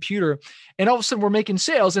 right? My computer, and all of a sudden we're making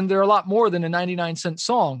sales, and they're a lot more than a 99-cent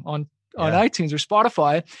song on iTunes or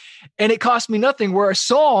Spotify, and it cost me nothing. Where a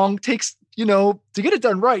song takes, to get it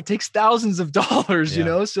done right, takes thousands of dollars,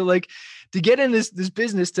 So like, to get in this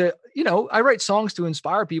business, to, I write songs to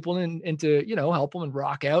inspire people and to, help them and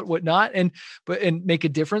rock out, whatnot, and make a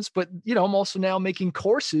difference. But, I'm also now making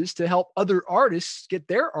courses to help other artists get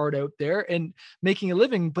their art out there and making a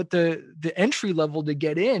living. But the entry level to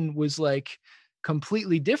get in was like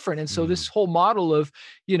completely different. And so this whole model of,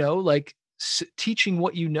 teaching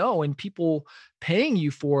what and people paying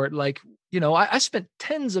you for it, like, I spent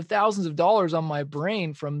tens of thousands of dollars on my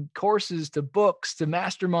brain, from courses to books to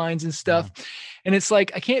masterminds and stuff. Yeah. And it's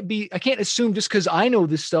like, I can't assume just because I know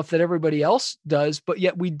this stuff that everybody else does, but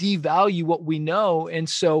yet we devalue what we know. And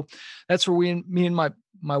so that's where me and my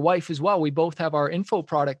wife as well, we both have our info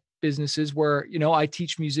product businesses where, I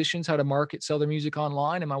teach musicians how to market, sell their music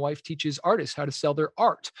online, and my wife teaches artists how to sell their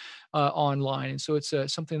art online. And so it's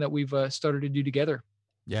something that we've started to do together.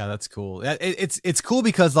 Yeah, that's cool. It's cool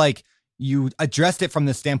because like, you addressed it from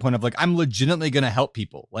the standpoint of like, I'm legitimately going to help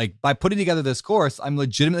people. Like, by putting together this course, I'm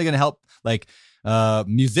legitimately going to help like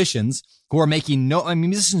musicians who are making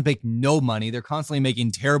musicians make no money. They're constantly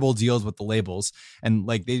making terrible deals with the labels. And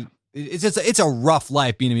like, it's a rough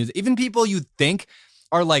life being a musician. Even people you think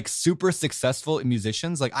are like super successful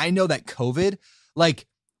musicians. Like, I know that COVID, like,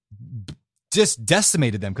 just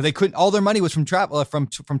decimated them because they couldn't, all their money was from travel, from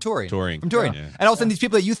touring. Yeah. And all of a sudden these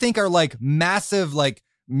people that you think are like massive, like,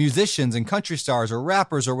 musicians and country stars or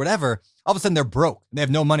rappers or whatever, all of a sudden they're broke. They have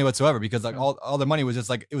no money whatsoever because like all their money was just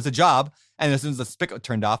like, it was a job. And as soon as the spigot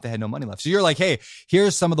turned off, they had no money left. So you're like, hey,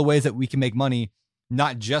 here's some of the ways that we can make money,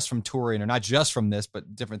 not just from touring or not just from this,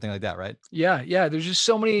 but different thing like that, right? Yeah. There's just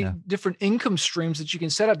so many different income streams that you can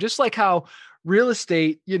set up, just like how real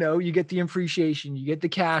estate, you get the appreciation, you get the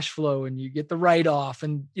cash flow, and you get the write-off.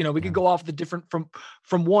 And, we could go off the different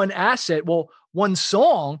from one asset. Well, one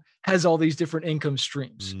song has all these different income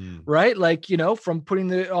streams, right? Like, from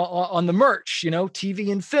putting on the merch,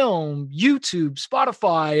 TV and film, YouTube,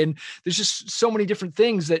 Spotify, and there's just so many different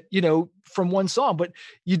things that, from one song, but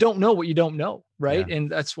you don't know what you don't know. Right. Yeah. And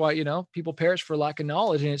that's why, people perish for lack of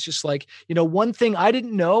knowledge. And it's just like, one thing I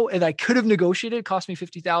didn't know and I could have negotiated cost me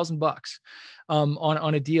 $50,000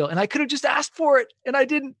 on a deal. And I could have just asked for it and I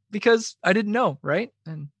didn't because I didn't know. Right.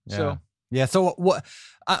 And so what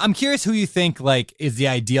I'm curious who you think like is the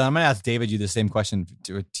ideal. I'm going to ask David you the same question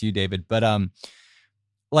to you, David, but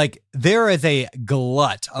like there is a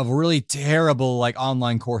glut of really terrible like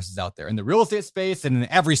online courses out there in the real estate space and in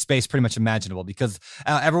every space pretty much imaginable because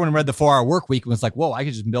everyone read the 4-Hour Workweek and was like, whoa, I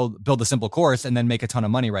could just build a simple course and then make a ton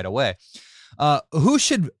of money right away. Who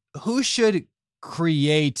should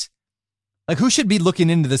create, like who should be looking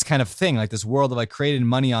into this kind of thing, like this world of like creating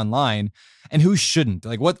money online, and who shouldn't?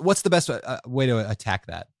 Like what's the best way to attack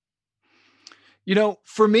that?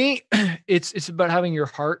 For me, it's about having your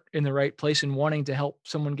heart in the right place and wanting to help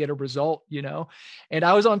someone get a result, and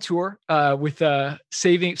I was on tour with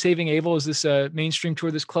Saving Abel is this mainstream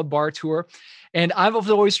tour, this club bar tour. And I was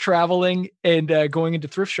always traveling and going into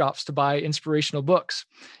thrift shops to buy inspirational books.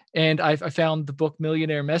 And I found the book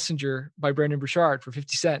Millionaire Messenger by Brendon Burchard for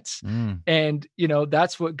 50 cents. And,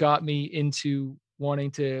 that's what got me into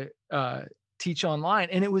wanting to teach online.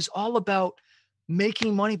 And it was all about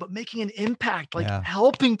making money, but making an impact, like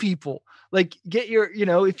helping people, like get your,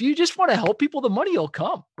 if you just want to help people, the money will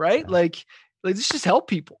come, right? Yeah. Like let's just help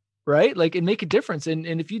people, right? Like, and make a difference. And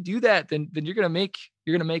if you do that, then you're going to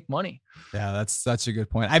make money. Yeah, that's such a good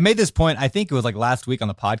point. I made this point, I think it was like last week on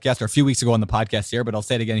the podcast or a few weeks ago on the podcast here, but I'll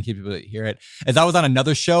say it again in case people hear it. As I was on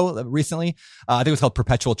another show recently, I think it was called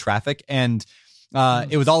Perpetual Traffic. And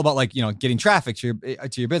it was all about like, getting traffic to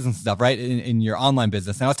your business and stuff, right? In your online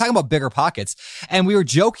business. And I was talking about Bigger Pockets, and we were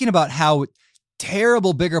joking about how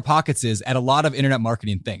terrible Bigger Pockets is at a lot of internet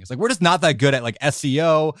marketing things. Like, we're just not that good at like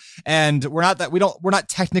SEO, and we're not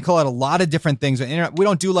technical at a lot of different things on internet. We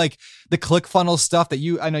don't do like the ClickFunnels stuff that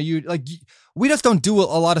we just don't do a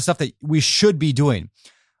lot of stuff that we should be doing.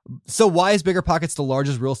 So why is Bigger Pockets the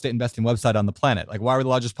largest real estate investing website on the planet? Like, why are we the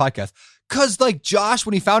largest podcast? Because like Josh,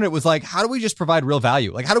 when he found it, was like, how do we just provide real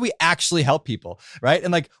value? Like, how do we actually help people? Right.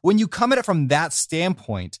 And like, when you come at it from that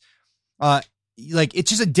standpoint, like, it's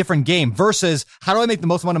just a different game versus how do I make the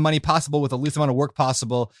most amount of money possible with the least amount of work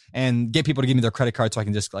possible and get people to give me their credit card so I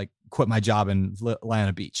can just like quit my job and lie on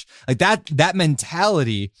a beach. Like that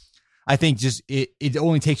mentality, I think just it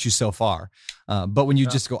only takes you so far. But when you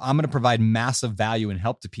just go, I'm going to provide massive value and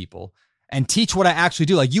help to people and teach what I actually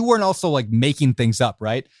do. Like, you weren't also like making things up,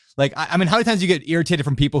 right? Like, I mean, how many times do you get irritated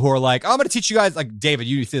from people who are like, I'm going to teach you guys, like David,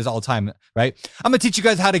 you see this all the time, right? I'm going to teach you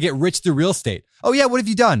guys how to get rich through real estate. Oh yeah. What have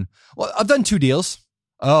you done? Well, I've done 2 deals.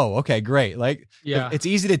 Oh, okay, great. Like, yeah, it's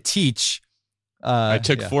easy to teach. I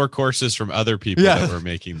took 4 courses from other people that were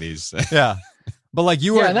making these. Yeah. But like,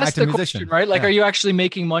 you were an that's active the musician, question, right? Like, are you actually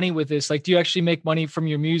making money with this? Like, do you actually make money from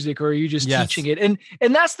your music, or are you just teaching it? And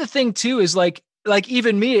that's the thing too, is like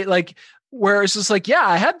even me, like, where it's just like, yeah,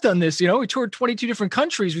 I have done this, we toured 22 different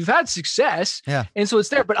countries. We've had success. Yeah. And so it's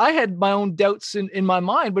there, but I had my own doubts in my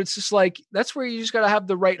mind, but it's just like, that's where you just got to have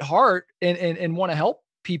the right heart and want to help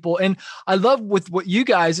people. And I love with what you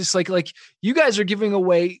guys, it's like you guys are giving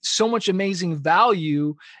away so much amazing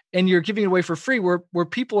value, and you're giving it away for free, where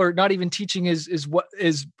people are not even teaching is what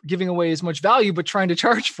is giving away as much value, but trying to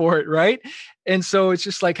charge for it. Right. And so it's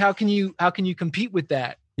just like, how can you compete with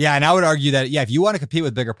that? Yeah, and I would argue that, if you want to compete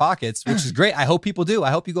with Bigger Pockets, which is great, I hope people do. I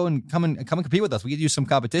hope you go and come and compete with us. We get you some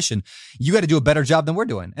competition. You got to do a better job than we're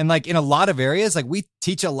doing. And like, in a lot of areas, like, we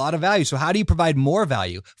teach a lot of value. So how do you provide more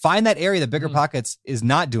value? Find that area that Bigger Pockets is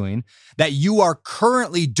not doing, that you are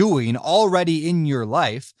currently doing already in your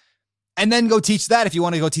life, and then go teach that. If you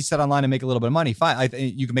want to go teach that online and make a little bit of money, fine.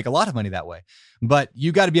 You can make a lot of money that way. But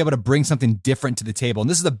you got to be able to bring something different to the table. And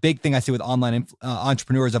this is a big thing I see with online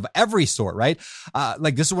entrepreneurs of every sort, right?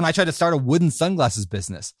 Like, this is when I tried to start a wooden sunglasses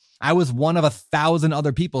business. I was one of 1,000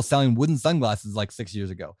 other people selling wooden sunglasses like 6 years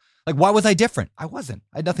ago. Like, why was I different? I wasn't.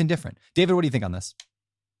 I had nothing different. David, what do you think on this?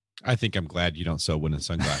 I think I'm glad you don't sell wooden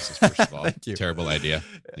sunglasses, first of all. Terrible idea.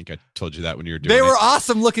 I think I told you that when you were doing it. They were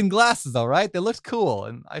awesome looking glasses, though, right? They looked cool,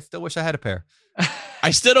 and I still wish I had a pair.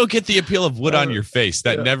 I still don't get the appeal of wood on your face.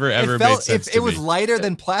 That never, ever made sense to me. It was lighter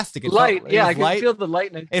than plastic. I can feel the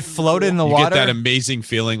lightness. It floated in the water. You get that amazing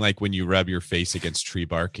feeling like when you rub your face against tree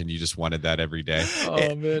bark, and you just wanted that every day.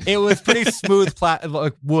 Oh, man. It was pretty smooth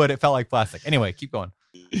wood. It felt like plastic. Anyway, keep going.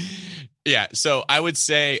 Yeah, so I would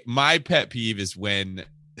say my pet peeve is when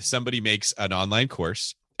somebody makes an online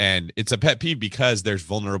course, and it's a pet peeve because there's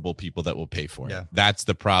vulnerable people that will pay for it. Yeah. That's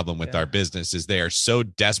the problem with our business, is they are so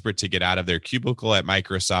desperate to get out of their cubicle at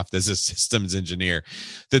Microsoft as a systems engineer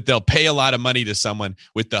that they'll pay a lot of money to someone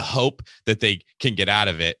with the hope that they can get out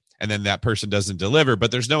of it. And then that person doesn't deliver, but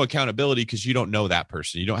there's no accountability because you don't know that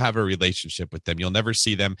person. You don't have a relationship with them. You'll never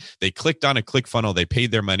see them. They clicked on a ClickFunnels, they paid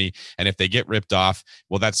their money. And if they get ripped off,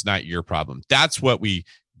 well, that's not your problem. That's what we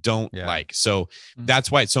don't like. So that's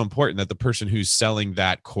why it's so important that the person who's selling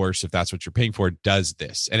that course, if that's what you're paying for, does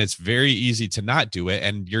this. And it's very easy to not do it.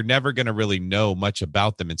 And you're never going to really know much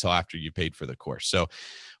about them until after you paid for the course. So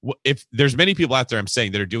if there's many people out there, I'm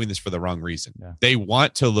saying, that are doing this for the wrong reason. They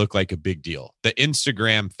want to look like a big deal. The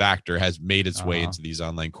Instagram factor has made its way into these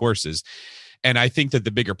online courses. And I think that the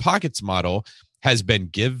Bigger Pockets model has been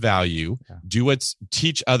give value,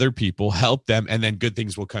 teach other people, help them, and then good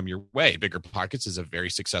things will come your way. Bigger Pockets is a very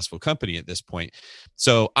successful company at this point.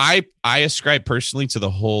 So I ascribe personally to the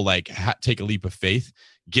whole, like, take a leap of faith.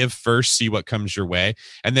 give first, see what comes your way.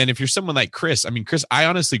 And then if you're someone like Chris, I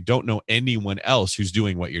honestly don't know anyone else who's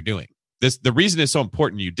doing what you're doing. The reason it's so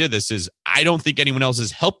important you did this is I don't think anyone else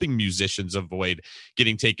is helping musicians avoid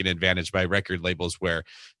getting taken advantage by record labels where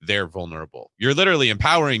they're vulnerable. You're literally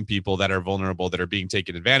empowering people that are vulnerable, that are being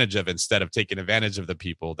taken advantage of, instead of taking advantage of the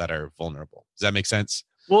people that are vulnerable. Does that make sense?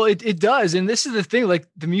 Well, it does. And this is the thing, like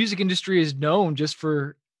the music industry is known just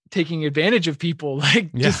for taking advantage of people,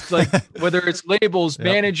 just like whether it's labels,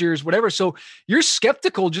 managers, whatever. So you're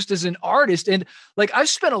skeptical just as an artist. And like, I've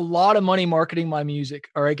spent a lot of money marketing my music,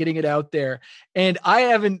 all right, getting it out there. And I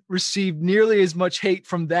haven't received nearly as much hate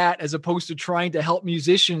from that as opposed to trying to help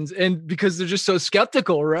musicians. And because they're just so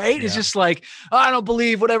skeptical, right? Yeah. It's just like, oh, I don't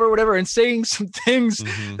believe whatever. And saying some things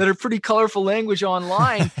that are pretty colorful language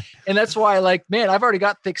online. And that's why, like, man, I've already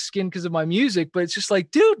got thick skin because of my music, but it's just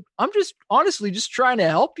like, dude, I'm just honestly just trying to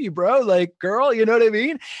help you, bro. Like, girl, you know what I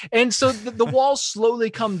mean? And so the walls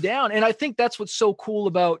slowly come down. And I think that's what's so cool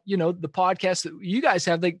about, the podcast that you guys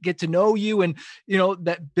have, they get to know you and,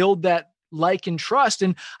 that build that like and trust.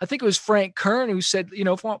 And I think it was Frank Kern who said, if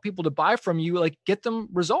you want people to buy from you, like, get them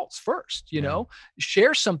results first,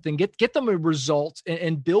 share something, get them a result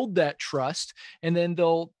and build that trust. And then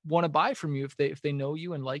they'll want to buy from you if they know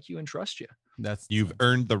you and like you and trust you. You've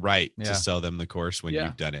earned the right to sell them the course when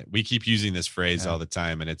you've done it. We keep using this phrase all the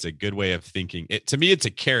time, and it's a good way of thinking. To me, it's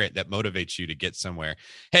a carrot that motivates you to get somewhere.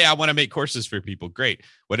 Hey, I want to make courses for people. Great.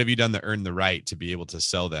 What have you done to earn the right to be able to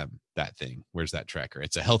sell them that thing? Where's that tracker?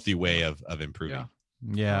 It's a healthy way of improving.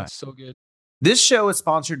 Yeah. So good. This show is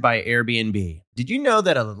sponsored by Airbnb. Did you know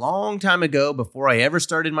that a long time ago, before I ever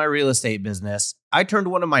started my real estate business, I turned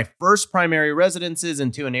one of my first primary residences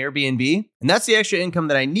into an Airbnb? And that's the extra income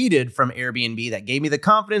that I needed from Airbnb that gave me the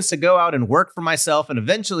confidence to go out and work for myself and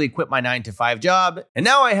eventually quit my 9-to-5 job. And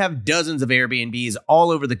now I have dozens of Airbnbs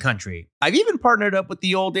all over the country. I've even partnered up with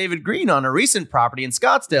the old David Green on a recent property in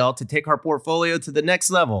Scottsdale to take our portfolio to the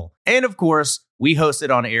next level. And of course, we host it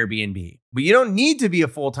on Airbnb. But you don't need to be a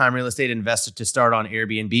full-time real estate investor to start on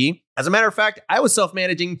Airbnb. As a matter of fact, I was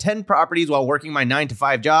self-managing 10 properties while working my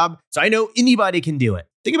 9-to-5 job, so I know anybody can do it.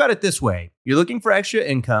 Think about it this way. You're looking for extra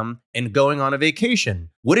income and going on a vacation.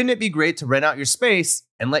 Wouldn't it be great to rent out your space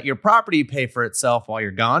and let your property pay for itself while you're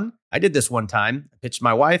gone? I did this one time. I pitched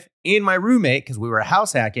my wife and my roommate, because we were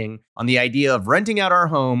house hacking, on the idea of renting out our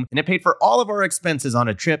home, and it paid for all of our expenses on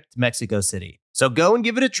a trip to Mexico City. So go and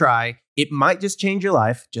give it a try. It might just change your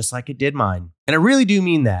life, just like it did mine. And I really do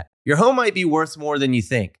mean that. Your home might be worth more than you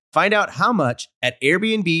think. Find out how much at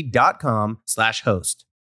airbnb.com/host.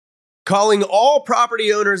 Calling all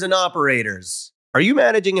property owners and operators. Are you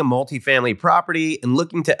managing a multifamily property and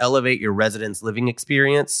looking to elevate your residents' living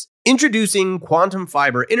experience? Introducing Quantum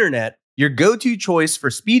Fiber Internet, your go-to choice for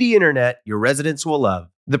speedy internet your residents will love.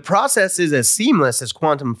 The process is as seamless as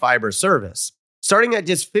Quantum Fiber service. Starting at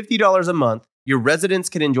just $50 a month, your residents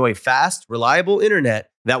can enjoy fast, reliable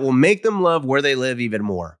internet that will make them love where they live even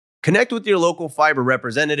more. Connect with your local fiber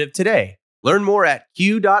representative today. Learn more at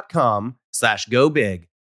q.com/go-big.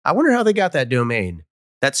 I wonder how they got that domain.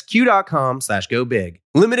 That's q.com/go-big.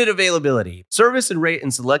 Limited availability. Service and rate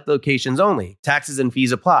in select locations only. Taxes and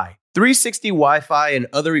fees apply. 360 Wi-Fi and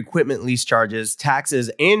other equipment lease charges,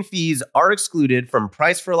 taxes, and fees are excluded from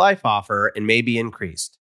Price for Life offer and may be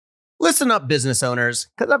increased. Listen up, business owners,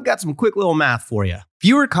 because I've got some quick little math for you.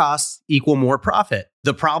 Fewer costs equal more profit.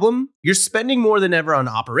 The problem? You're spending more than ever on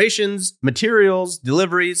operations, materials,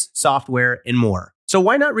 deliveries, software, and more. So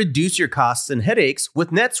why not reduce your costs and headaches with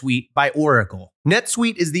NetSuite by Oracle?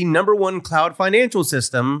 NetSuite is the #1 cloud financial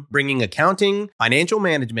system, bringing accounting, financial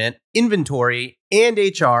management, inventory, and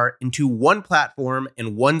HR into one platform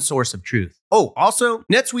and one source of truth. Oh, also,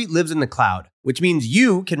 NetSuite lives in the cloud, which means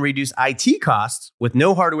you can reduce IT costs with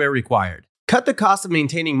no hardware required. Cut the cost of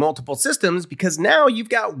maintaining multiple systems because now you've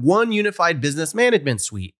got one unified business management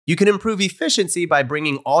suite. You can improve efficiency by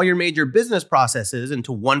bringing all your major business processes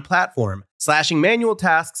into one platform, slashing manual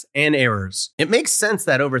tasks and errors. It makes sense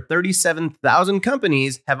that over 37,000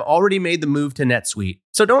 companies have already made the move to NetSuite.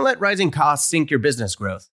 So don't let rising costs sink your business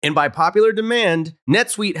growth. And by popular demand,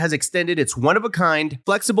 NetSuite has extended its one-of-a-kind,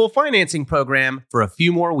 flexible financing program for a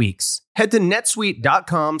few more weeks. Head to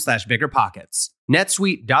netsuite.com/biggerpockets.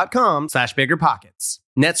 netsuite.com/biggerpockets.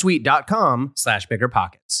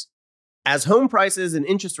 netsuite.com/biggerpockets. As home prices and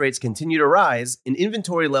interest rates continue to rise and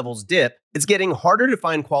inventory levels dip, it's getting harder to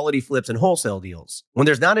find quality flips and wholesale deals. When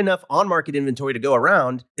there's not enough on-market inventory to go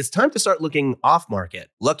around, it's time to start looking off-market.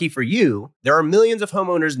 Lucky for you, there are millions of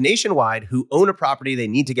homeowners nationwide who own a property they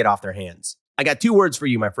need to get off their hands. I got 2 words for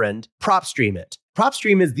you, my friend. PropStream it.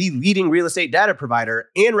 PropStream is the leading real estate data provider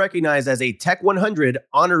and recognized as a Tech 100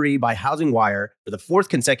 honoree by Housing Wire for the 4th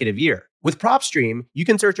consecutive year. With PropStream, you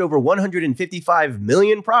can search over 155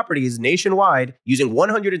 million properties nationwide using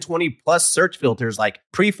 120 plus search filters like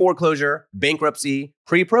pre-foreclosure, bankruptcy,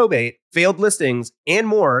 pre-probate, failed listings, and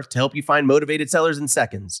more to help you find motivated sellers in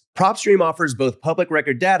seconds. PropStream offers both public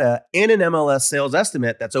record data and an MLS sales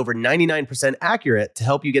estimate that's over 99% accurate to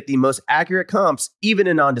help you get the most accurate comps, even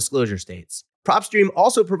in non-disclosure states. PropStream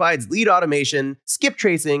also provides lead automation, skip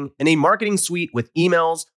tracing, and a marketing suite with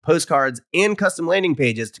emails, postcards, and custom landing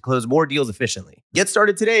pages to close more deals efficiently. Get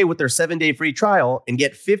started today with their 7-day free trial and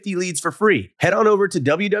get 50 leads for free. Head on over to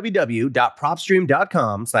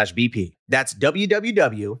www.propstream.com/BP. That's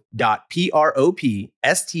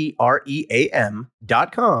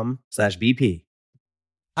www.propstream.com/BP.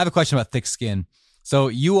 I have a question about thick skin. So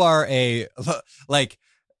you are a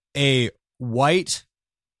white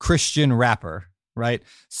Christian rapper, right?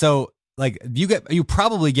 So you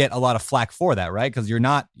probably get a lot of flack for that, right? Because you're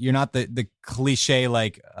not the cliche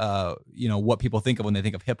what people think of when they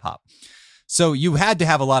think of hip hop. So you had to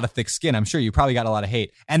have a lot of thick skin. I'm sure you probably got a lot of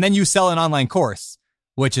hate. And then you sell an online course,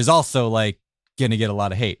 which is also going to get a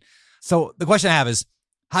lot of hate. So the question I have is,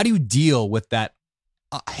 how do you deal with that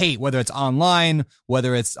hate, whether it's online,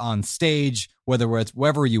 whether it's on stage, whether it's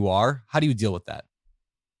wherever you are? How do you deal with that?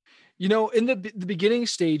 You know, in the beginning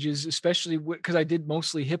stages, especially because I did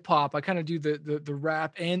mostly hip hop, I kind of do the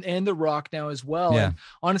rap and the rock now as well. Yeah. And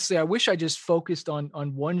honestly, I wish I just focused on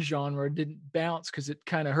one genre and didn't bounce, because it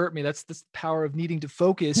kind of hurt me. That's the power of needing to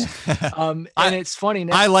focus. And it's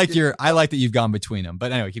funny. I like that you've gone between them,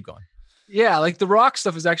 but anyway, keep going. Yeah, like the rock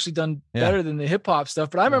stuff is actually done better than the hip hop stuff.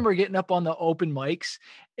 But I remember getting up on the open mics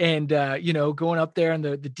and, going up there, and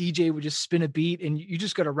the DJ would just spin a beat, and you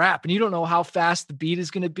just got to rap, and you don't know how fast the beat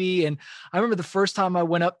is going to be. And I remember the first time I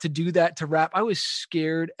went up to do that, to rap, I was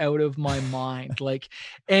scared out of my mind.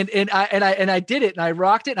 And I did it, and I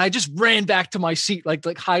rocked it, and I just ran back to my seat, like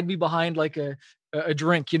hide me behind a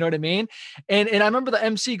drink, you know what I mean? And I remember the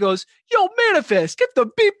MC goes, "Yo, Manifest, get the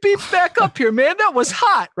beep back up here, man. That was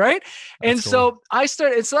hot," right? And That's so cool.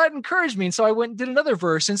 so that encouraged me. And so I went and did another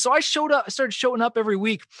verse. And so I started showing up every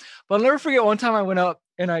week. But I'll never forget one time I went up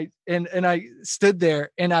and I stood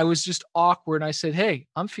there, and I was just awkward. And I said, "Hey,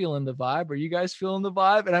 I'm feeling the vibe. Are you guys feeling the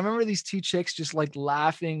vibe?" And I remember these two chicks just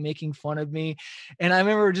laughing, making fun of me. And I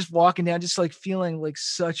remember just walking down, just feeling like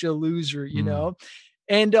such a loser, you know?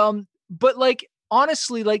 And, but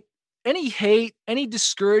honestly, any hate, any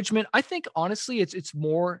discouragement, I think honestly, it's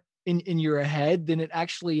more in your head than it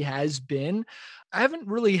actually has been. I haven't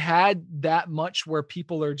really had that much where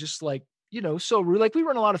people are just so rude. We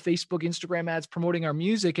run a lot of Facebook, Instagram ads promoting our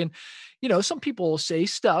music, and, some people will say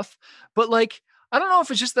stuff, but I don't know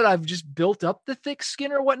if it's just that I've just built up the thick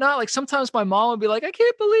skin or whatnot. Sometimes my mom would be like, "I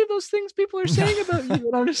can't believe those things people are saying about you."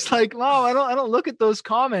 And I'm just like, "Mom, I don't look at those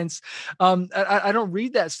comments. I don't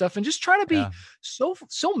read that stuff." And just try to be so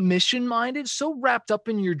mission minded, so wrapped up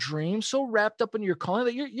in your dream, so wrapped up in your calling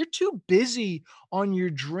that you're too busy on your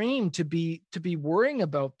dream to be worrying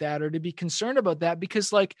about that or to be concerned about that.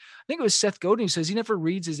 Because I think it was Seth Godin who says he never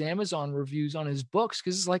reads his Amazon reviews on his books,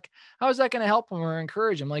 because it's how is that going to help him or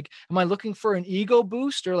encourage him? Am I looking for an ego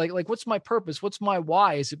boost, or what's my purpose? What's my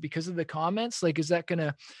why? Is it because of the comments? Is that going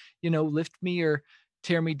to, lift me or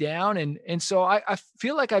tear me down? And so I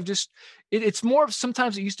feel like I've just, it's more of,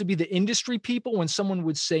 sometimes it used to be the industry people when someone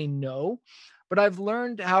would say no, but I've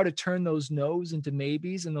learned how to turn those no's into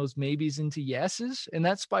maybes and those maybes into yeses. And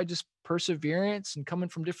that's by just perseverance and coming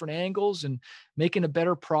from different angles and making a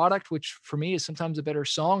better product, which for me is sometimes a better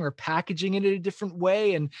song, or packaging it in a different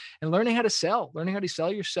way, and learning how to sell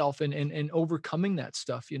yourself and overcoming that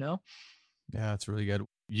stuff, Yeah, that's really good.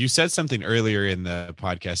 You said something earlier in the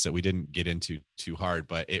podcast that we didn't get into too hard,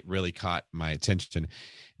 but it really caught my attention,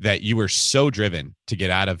 that you were so driven to get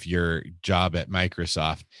out of your job at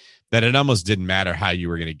Microsoft that it almost didn't matter how you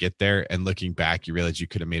were going to get there. And looking back, you realized you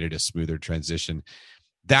could have made it a smoother transition.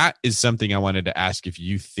 That is something I wanted to ask, if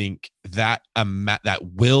you think that that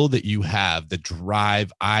will that you have, the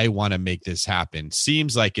drive, I want to make this happen,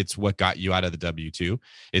 seems like it's what got you out of the W-2.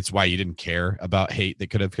 It's why you didn't care about hate that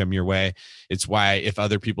could have come your way. It's why if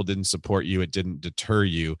other people didn't support you, it didn't deter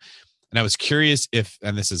you. And I was curious if,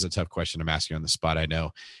 and this is a tough question I'm asking on the spot, I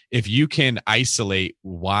know, if you can isolate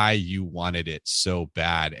why you wanted it so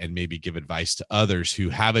bad and maybe give advice to others who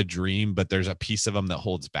have a dream, but there's a piece of them that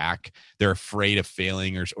holds back. They're afraid of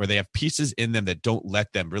failing, or they have pieces in them that don't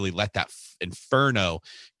let them really let that inferno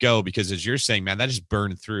go. Because as you're saying, man, that just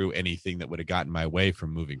burned through anything that would have gotten my way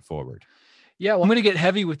from moving forward. Yeah, well, I'm going to get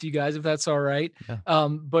heavy with you guys if that's all right. Yeah.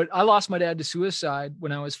 But I lost my dad to suicide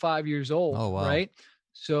when I was 5 years old. Oh, wow. Right.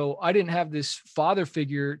 So I didn't have this father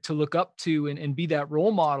figure to look up to and be that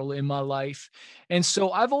role model in my life. And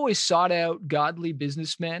so I've always sought out godly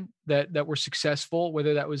businessmen that were successful,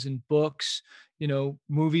 whether that was in books,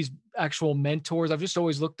 movies, actual mentors. I've just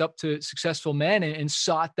always looked up to successful men and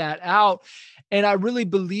sought that out. And I really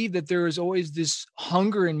believe that there is always this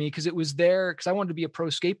hunger in me because it was there because I wanted to be a pro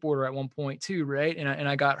skateboarder at one point too. Right. And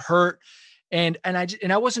I got hurt and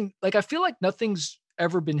I wasn't like, I feel like nothing's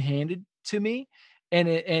ever been handed to me.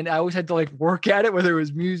 And I always had to like work at it, whether it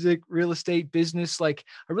was music, real estate, business. Like,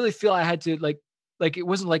 I really feel I had to like it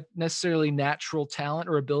wasn't like necessarily natural talent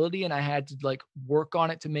or ability. And I had to like work on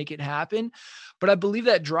it to make it happen. But I believe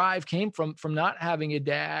that drive came from not having a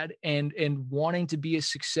dad and wanting to be a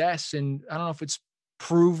success. And I don't know if it's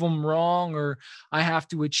prove them wrong or I have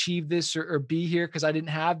to achieve this or be here because I didn't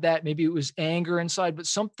have that. Maybe it was anger inside, but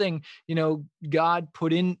something, God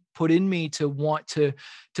put in me to want to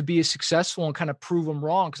be as successful and kind of prove them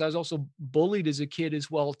wrong. Cause I was also bullied as a kid as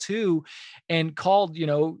well too, and called,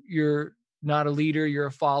 you're not a leader, you're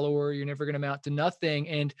a follower, you're never going to amount to nothing.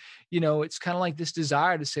 And, it's kind of like this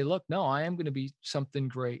desire to say, look, no, I am going to be something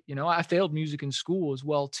great. I failed music in school as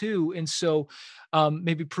well too. And so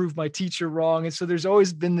maybe prove my teacher wrong. And so there's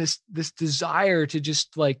always been this desire to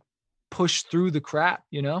just like push through the crap,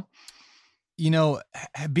 being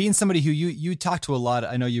somebody who you talk to a lot.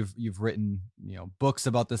 I know you've written, books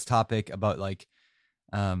about this topic about like,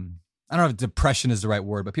 I don't know if depression is the right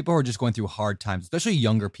word, but people who are just going through hard times, especially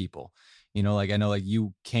younger people. Like I know like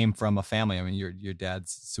you came from a family. I mean, your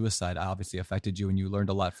dad's suicide obviously affected you and you learned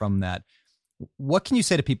a lot from that. What can you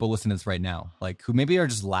say to people listening to this right now? Like who maybe are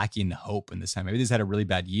just lacking hope in this time? Maybe they just had a really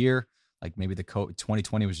bad year. Like maybe the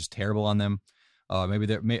 2020 was just terrible on them.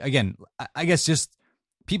 Maybe again, I guess just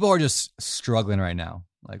people are just struggling right now.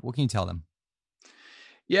 Like, what can you tell them?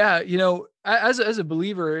 Yeah. As a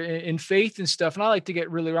believer in faith and stuff, and I like to get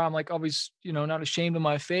really around, like always, not ashamed of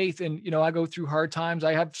my faith. And, I go through hard times.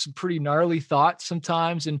 I have some pretty gnarly thoughts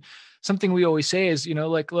sometimes. And something we always say is,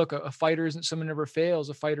 like, look, a fighter isn't someone who never fails.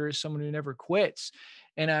 A fighter is someone who never quits.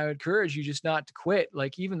 And I would encourage you just not to quit.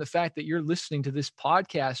 Like even the fact that you're listening to this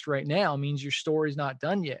podcast right now means your story's not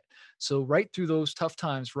done yet. So right through those tough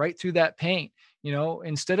times, right through that pain,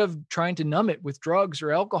 instead of trying to numb it with drugs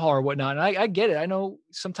or alcohol or whatnot. And I get it. I know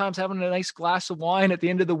sometimes having a nice glass of wine at the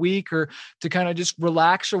end of the week or to kind of just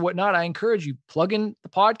relax or whatnot, I encourage you, plug in the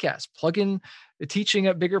podcast, plug in the teaching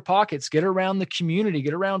at Bigger Pockets, get around the community,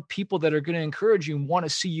 get around people that are going to encourage you and want to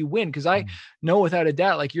see you win. Cause I know without a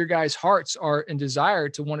doubt, like your guys' hearts are and desire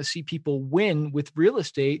to want to see people win with real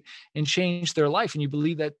estate and change their life. And you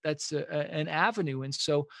believe that that's an avenue. And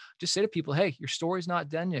so just say to people, hey, your story's not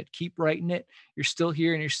done yet. Keep writing it. You're still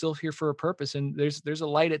here and you're still here for a purpose. And there's a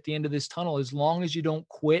light at the end of this tunnel. As long as you don't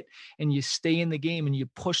quit and you stay in the game and you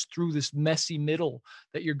push through this messy middle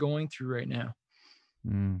that you're going through right now.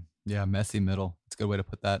 Yeah. Messy middle. It's a good way to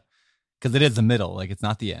put that. Cause it is the middle. Like it's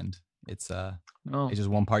not the end. It's just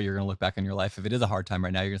one part you're going to look back on your life. If it is a hard time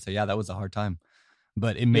right now, you're going to say, yeah, that was a hard time,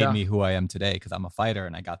 but it made me who I am today. Cause I'm a fighter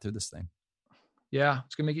and I got through this thing. Yeah.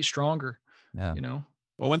 It's going to make you stronger. Yeah.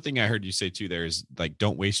 Well, one thing I heard you say too, there is like,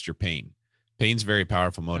 don't waste your pain. Pain's a very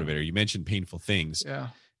powerful motivator. You mentioned painful things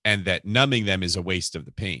and that numbing them is a waste of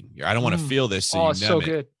the pain. I don't want to feel this. So you numb it.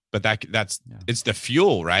 Good. But that's it's the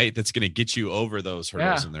fuel, right? That's going to get you over those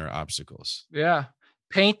hurdles and their obstacles. Yeah.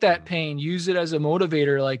 Paint that pain, use it as a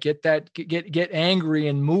motivator, like get angry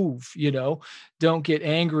and move, don't get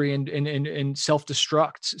angry and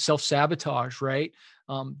self-destruct, self-sabotage, right?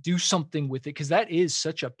 Do something with it. Cause that is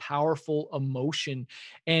such a powerful emotion.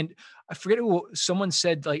 And I forget what someone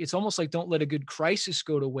said, like, it's almost like, don't let a good crisis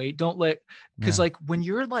go to waste. Cause like when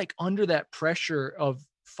you're like under that pressure of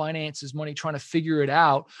finances, money, trying to figure it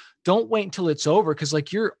out, don't wait until it's over. Cause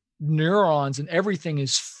like your neurons and everything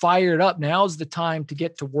is fired up. Now's the time to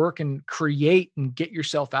get to work and create and get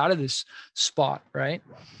yourself out of this spot. Right.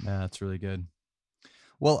 Yeah, that's really good.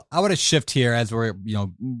 Well, I want to shift here as we're,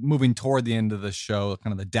 moving toward the end of the show,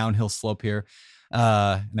 kind of the downhill slope here.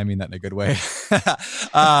 And I mean that in a good way.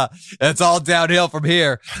 It's all downhill from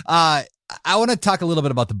here. I want to talk a little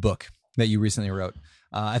bit about the book that you recently wrote.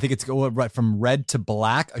 I think it's From Red to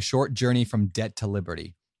Black, A Short Journey from Debt to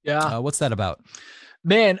Liberty. Yeah. What's that about?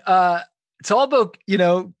 Man, it's all about,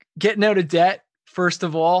 getting out of debt, first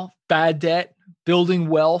of all, bad debt, building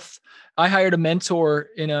wealth. I hired a mentor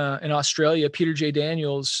in Australia, Peter J.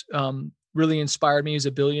 Daniels, really inspired me. He's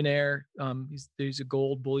a billionaire. He's a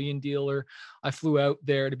gold bullion dealer. I flew out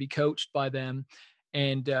there to be coached by them.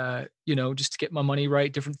 and just to get my money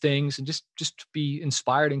right, different things, and just to be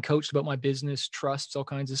inspired and coached about my business, trusts, all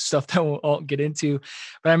kinds of stuff that we'll get into.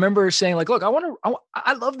 But I remember saying like, look,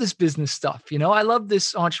 I love this business stuff. I love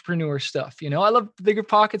this entrepreneur stuff. I love the Bigger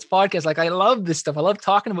Pockets podcast. Like, I love this stuff. I love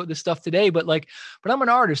talking about this stuff today, but I'm an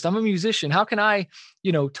artist. I'm a musician. How can I,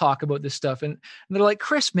 talk about this stuff? And they're like,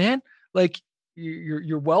 Chris, man, like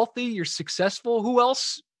you're wealthy, you're successful. Who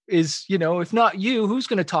else is, if not you, who's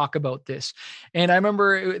going to talk about this? And I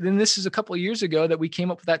remember, and this is a couple of years ago, that we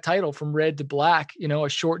came up with that title, From Red to Black, a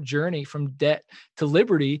short journey from debt to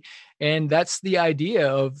liberty. And that's the idea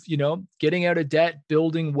of, getting out of debt,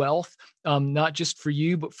 building wealth, not just for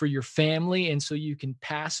you, but for your family. And so you can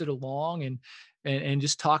pass it along, and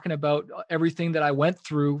just talking about everything that I went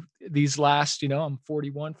through these last, I'm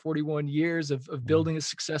 41 years of building a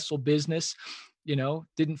successful business.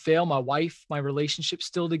 Didn't fail. My wife, my relationship's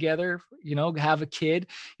still together, have a kid.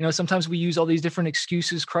 Sometimes we use all these different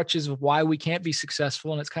excuses, crutches of why we can't be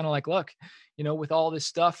successful. And it's kind of like, look, with all this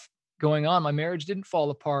stuff going on, my marriage didn't fall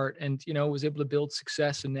apart, and, was able to build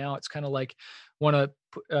success. And now it's kind of like, want to,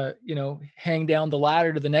 hang down the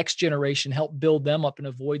ladder to the next generation, help build them up and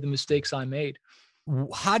avoid the mistakes I made.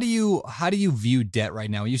 How do you view debt right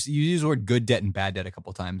now? You use the word good debt and bad debt a couple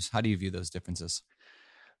of times. How do you view those differences?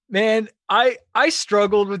 Man, I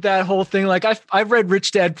struggled with that whole thing. Like I've read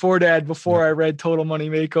Rich Dad Poor Dad before I read Total Money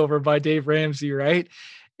Makeover by Dave Ramsey, right?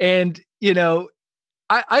 And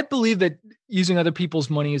I believe that using other people's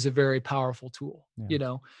money is a very powerful tool,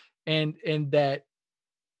 and that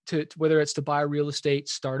to whether it's to buy real estate,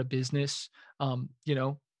 start a business,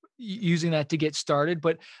 using that to get started.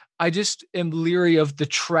 But I just am leery of the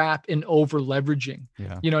trap in over leveraging.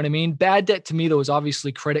 Yeah. You know what I mean? Bad debt to me, though, is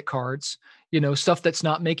obviously credit cards, stuff that's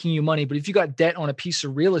not making you money. But if you got debt on a piece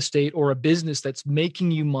of real estate or a business that's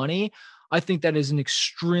making you money, I think that is an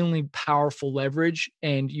extremely powerful leverage,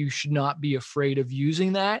 and you should not be afraid of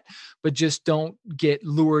using that, but just don't get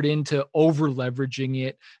lured into over leveraging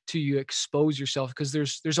it till you expose yourself, because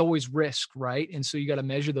there's always risk, right? And so you got to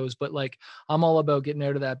measure those. But like, I'm all about getting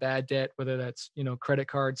out of that bad debt, whether that's, credit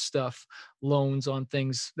card stuff, loans on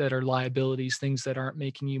things that are liabilities, things that aren't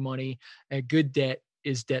making you money. And good debt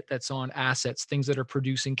is debt that's on assets, things that are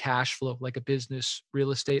producing cash flow, like a business,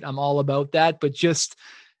 real estate. I'm all about that, but just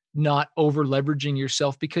not over leveraging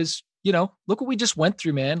yourself, because, look what we just went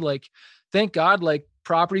through, man. Like, thank God, like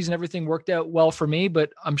properties and everything worked out well for me,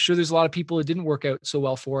 but I'm sure there's a lot of people it didn't work out so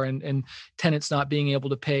well for, and tenants not being able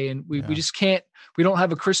to pay. And we just can't, we don't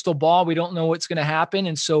have a crystal ball. We don't know what's going to happen.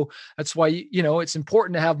 And so that's why, it's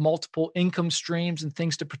important to have multiple income streams and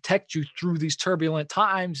things to protect you through these turbulent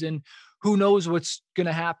times. And who knows what's going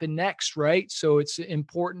to happen next, right? So it's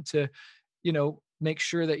important to, make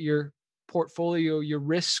sure that your portfolio, your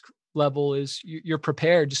risk level is, you're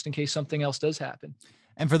prepared just in case something else does happen.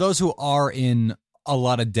 And for those who are in a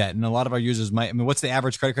lot of debt, and a lot of our users what's the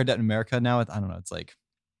average credit card debt in America now? I don't know. It's like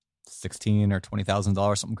 $16,000 or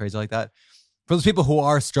 $20,000, something crazy like that. For those people who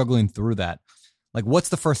are struggling through that, like, what's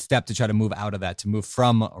the first step to try to move out of that, to move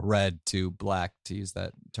from red to black, to use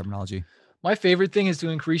that terminology? My favorite thing is to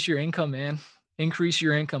increase your income, man. Increase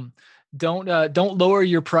your income. Don't lower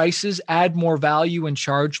your prices, add more value, and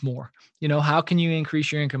charge more. How can you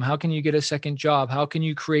increase your income? How can you get a second job? How can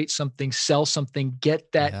you create something, sell something,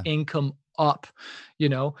 get that income up?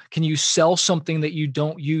 Can you sell something that you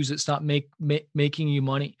don't use that's not making you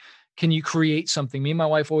money? Can you create something? Me and my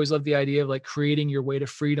wife always love the idea of like creating your way to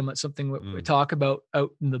freedom. It's something we talk about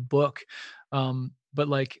out in the book. But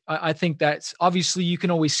like, I think that's obviously you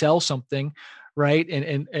can always sell something, right?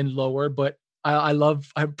 And lower, but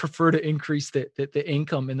I prefer to increase the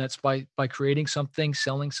income, and that's by creating something,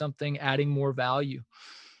 selling something, adding more value.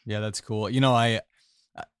 Yeah, that's cool.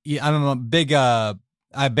 I'm a big,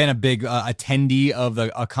 I've been a big attendee of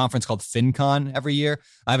a conference called FinCon every year.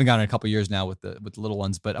 I haven't gone in a couple of years now with the little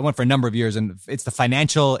ones, but I went for a number of years, and it's the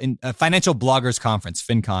financial bloggers conference,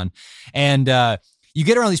 FinCon. And, you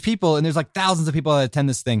get around these people, and there's like thousands of people that attend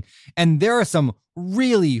this thing. And there are some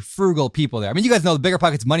really frugal people there. I mean, you guys know the Bigger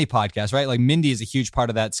Pockets Money podcast, right? Like Mindy is a huge part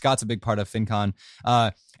of that. Scott's a big part of FinCon.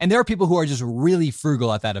 And there are people who are just really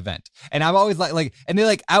frugal at that event. And I'm always like, and they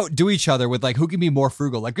like outdo each other with like, who can be more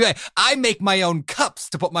frugal? Like, I make my own cups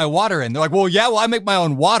to put my water in. They're like, well, I make my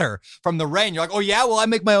own water from the rain. You're like, oh yeah, well, I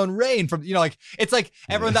make my own rain from, like, it's like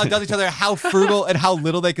everyone outdoes each other, how frugal and how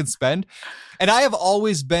little they can spend. And I have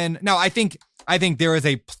always been, now I think there is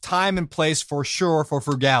a time and place for sure for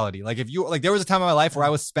frugality. Like there was a time in my life where I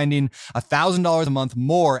was spending $1,000 a month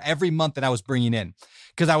more every month than I was bringing in,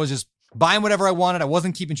 because I was just buying whatever I wanted. I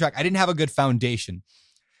wasn't keeping track. I didn't have a good foundation.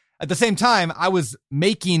 At the same time, I was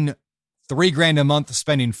making $3,000 a month,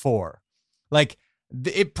 spending $4,000. Like,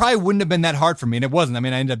 it probably wouldn't have been that hard for me. And it wasn't. I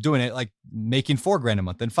mean, I ended up doing it like making $4,000 a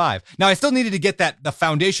month than $5,000. Now I still needed to get the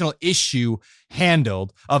foundational issue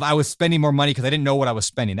handled of I was spending more money because I didn't know what I was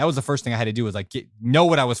spending. That was the first thing I had to do was like know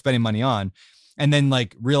what I was spending money on. And then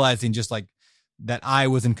like realizing just like that I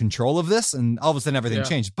was in control of this, and all of a sudden everything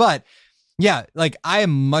changed. But yeah, like I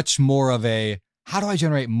am much more of a, how do I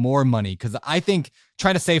generate more money? Because I think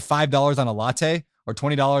trying to save $5 on a latte or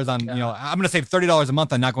 $20 on, you know, I'm going to save $30 a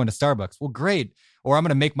month on not going to Starbucks. Well, great. Or I'm going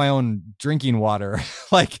to make my own drinking water.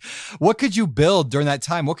 Like, what could you build during that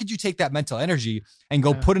time? What could you take that mental energy and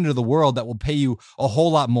go put into the world that will pay you a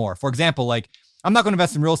whole lot more? For example, like, I'm not going to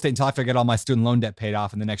invest in real estate until after I get all my student loan debt paid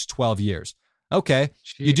off in the next 12 years. Okay.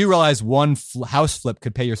 Jeez. You do realize one house flip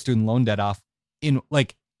could pay your student loan debt off in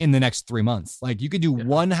the next 3 months. Like, you could do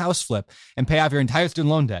one house flip and pay off your entire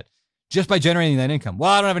student loan debt just by generating that income.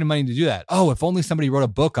 Well, I don't have any money to do that. Oh, if only somebody wrote a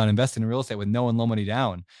book on investing in real estate with no and low money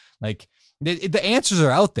down. Like, the answers are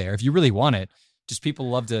out there if you really want it. Just people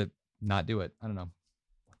love to not do it. I don't know.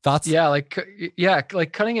 Thoughts? Yeah,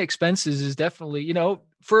 like cutting expenses is definitely, you know,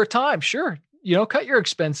 for a time, sure. You know, cut your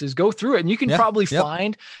expenses, go through it, and you can probably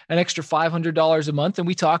find an extra $500 a month. And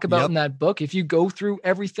we talk about in that book, if you go through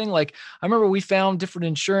everything, like I remember we found different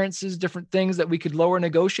insurances, different things that we could lower,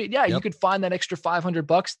 negotiate. Yeah, you could find that extra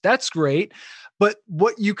 $500. That's great. But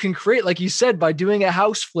what you can create, like you said, by doing a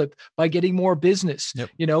house flip, by getting more business,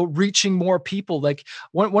 you know, reaching more people. Like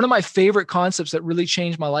one of my favorite concepts that really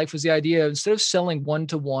changed my life was the idea of, instead of selling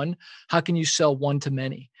one-to-one, how can you sell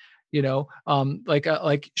one-to-many? You know, I'm going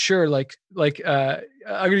to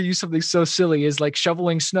use something so silly as like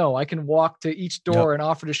shoveling snow. I can walk to each door and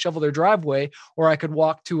offer to shovel their driveway, or I could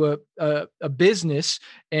walk to a business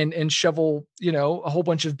and shovel, you know, a whole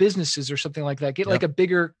bunch of businesses or something like that. Get like a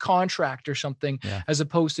bigger contract or something, as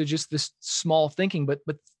opposed to just this small thinking, but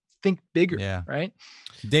think bigger, right?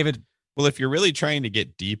 David. Well, if you're really trying to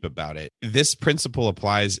get deep about it, this principle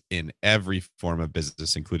applies in every form of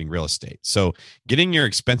business, including real estate. So getting your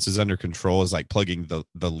expenses under control is like plugging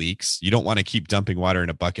the leaks. You don't want to keep dumping water in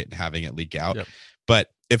a bucket and having it leak out. But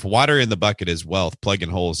if water in the bucket is wealth, plugging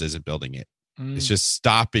holes isn't building it. It's just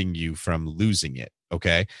stopping you from losing it.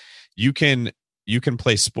 Okay. You can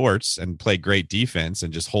play sports and play great defense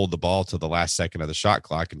and just hold the ball to the last second of the shot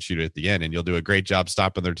clock and shoot it at the end. And you'll do a great job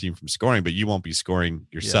stopping their team from scoring, but you won't be scoring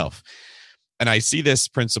yourself. And I see this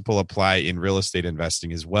principle apply in real estate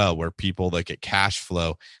investing as well, where people look at cash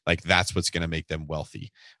flow, like that's what's going to make them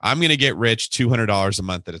wealthy. I'm going to get rich $200 a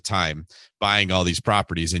month at a time buying all these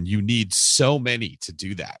properties. And you need so many to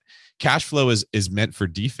do that. Cash flow is meant for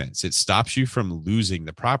defense. It stops you from losing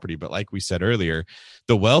the property. But like we said earlier,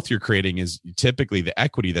 the wealth you're creating is typically the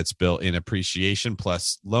equity that's built in appreciation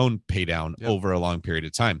plus loan pay down over a long period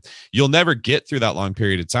of time. You'll never get through that long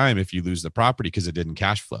period of time if you lose the property because it didn't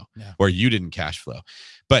cash flow or you didn't cash flow.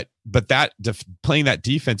 But that playing that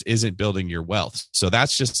defense isn't building your wealth. So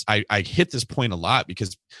that's just, I hit this point a lot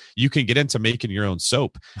because you can get into making your own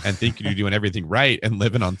soap and thinking you're doing everything right and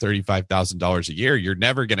living on $35,000 a year. You're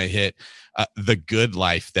never going to hit the good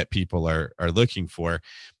life that people are looking for.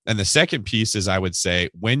 And the second piece is, I would say,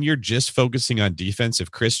 when you're just focusing on defense,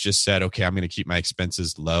 if Chris just said, okay, I'm going to keep my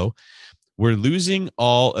expenses low, we're losing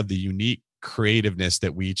all of the unique creativeness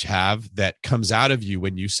that we each have that comes out of you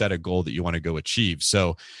when you set a goal that you want to go achieve.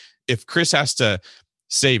 So if Chris has to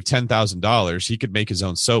save $10,000, he could make his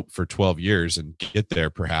own soap for 12 years and get there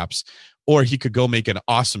perhaps, or he could go make an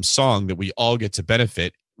awesome song that we all get to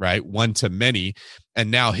benefit, right? One to many. And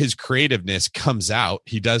now his creativeness comes out.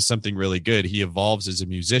 He does something really good. He evolves as a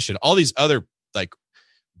musician. All these other like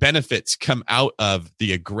benefits come out of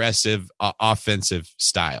the aggressive offensive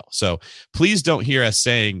style. So please don't hear us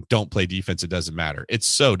saying don't play defense. It doesn't matter. It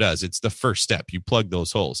so does. It's the first step. You plug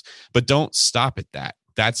those holes, but don't stop at that.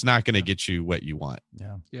 That's not going to get you what you want.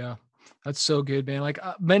 Yeah. That's so good, man. Like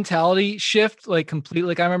mentality shift, like completely.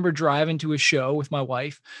 Like I remember driving to a show with my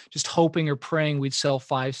wife, just hoping or praying we'd sell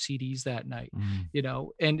 5 CDs that night, you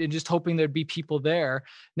know, and just hoping there'd be people there.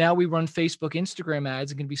 Now we run Facebook, Instagram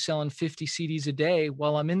ads and can be selling 50 CDs a day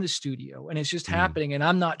while I'm in the studio, and it's just happening, and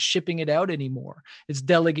I'm not shipping it out anymore. It's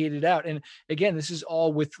delegated out. And again, this is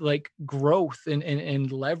all with like growth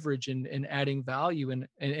and leverage and adding value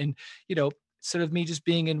and, you know, instead of me just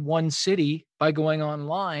being in one city by going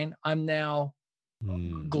online, I'm now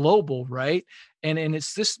global, right? And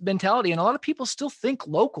it's this mentality. And a lot of people still think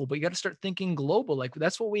local, but you got to start thinking global. Like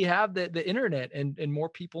that's what we have, the internet and more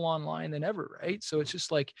people online than ever, right? So it's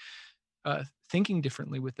just like thinking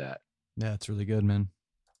differently with that. Yeah, it's really good, man.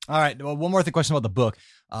 All right. Well, one more question about the book.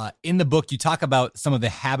 In the book, you talk about some of the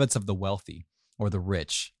habits of the wealthy or the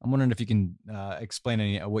rich. I'm wondering if you can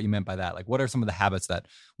explain what you meant by that. Like, what are some of the habits that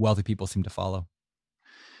wealthy people seem to follow?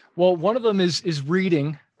 Well, one of them is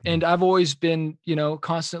reading, and I've always been,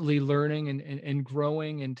 constantly learning and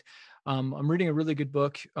growing. And I'm reading a really good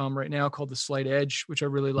book right now called The Slight Edge, which I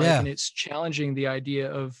really like, and it's challenging the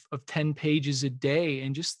idea of 10 pages a day,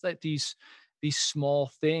 and just that these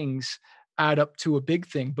small things add up to a big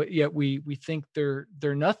thing, but yet we think they're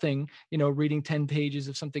nothing, reading 10 pages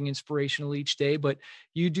of something inspirational each day. But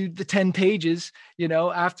you do the 10 pages,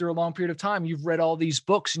 after a long period of time, you've read all these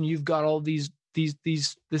books and you've got all this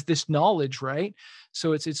knowledge, right?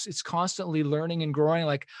 So it's constantly learning and growing.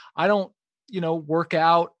 Like, I don't, work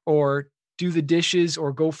out or do the dishes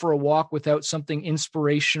or go for a walk without something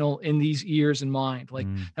inspirational in these ears and mind. Like,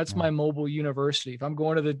 that's my mobile university. If I'm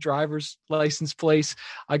going to the driver's license place,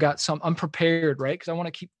 I'm prepared, right? Because I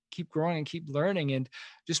want to keep growing and keep learning. And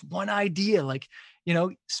just one idea, like,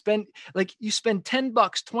 you spend $10,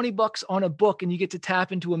 $20 on a book, and you get to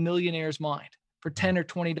tap into a millionaire's mind for $10 or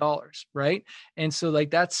 $20, right? And so, like,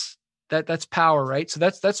 that's power, right? So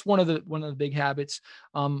that's one of the big habits.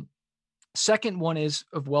 Second one is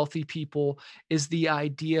of wealthy people is the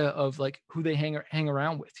idea of like who they hang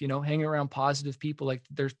around with, hang around positive people, like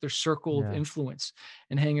their circle of influence,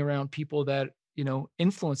 and hang around people that,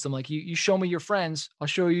 influence them. Like, you show me your friends, I'll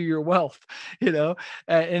show you your wealth,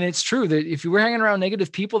 and it's true that if you were hanging around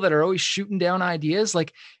negative people that are always shooting down ideas,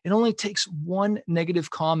 like, it only takes one negative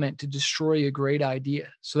comment to destroy a great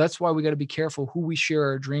idea. So that's why we got to be careful who we share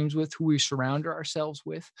our dreams with, who we surround ourselves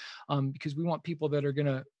with, because we want people that are going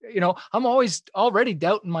to, I'm already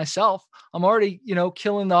doubting myself. I'm already,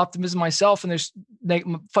 killing the optimism myself, and there's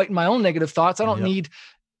fighting my own negative thoughts. I don't need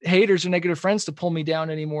haters or negative friends to pull me down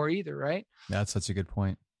anymore either, right? That's such a good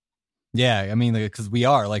point. Yeah, I mean, because we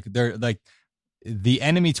are like, they're like, the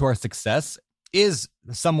enemy to our success is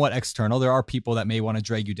somewhat external. There are people that may want to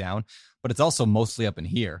drag you down, but it's also mostly up in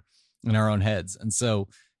here in our own heads. And so,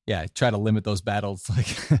 yeah, try to limit those battles.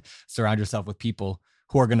 Like, surround yourself with people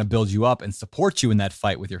who are going to build you up and support you in that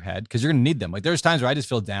fight with your head, because you're going to need them. Like, there's times where I just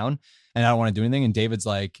feel down and I don't want to do anything, and David's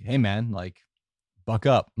like, "Hey, man, like, buck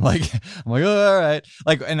up." Like, I'm like, "Oh, all right."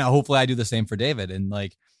 Like, and hopefully I do the same for David, and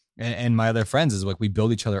like, and my other friends, is like, we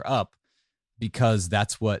build each other up, because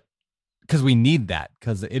because we need that,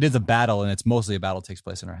 because it is a battle, and it's mostly a battle that takes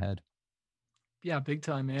place in our head. Yeah, big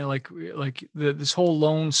time, man. Like this whole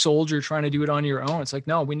lone soldier trying to do it on your own. It's like,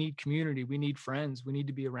 no, we need community. We need friends. We need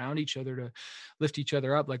to be around each other to lift each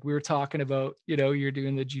other up. Like we were talking about, you're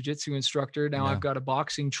doing the jiu-jitsu instructor. Now I've got a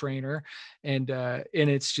boxing trainer, and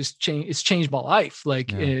it's just it's changed my life.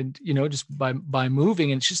 Like, and, just by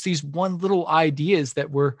moving, and it's just these one little ideas that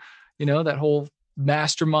were, that whole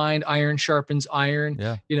mastermind, iron sharpens iron.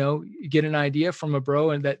 You get an idea from a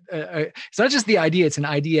bro, and that it's not just the idea, it's an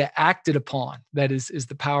idea acted upon that is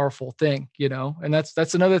the powerful thing, and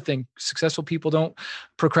that's another thing. Successful people don't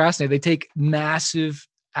procrastinate. They take massive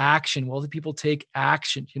action. Wealthy people take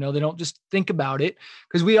action. They don't just think about it,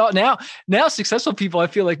 because we all now successful people, I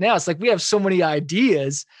feel like now it's like we have so many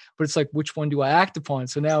ideas, but it's like, which one do I act upon?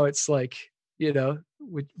 So now it's like,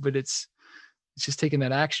 but it's just taking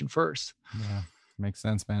that action first. Yeah. Makes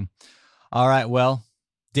sense, man. All right. Well,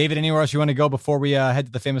 David, anywhere else you want to go before we head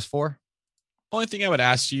to the famous four? Only thing I would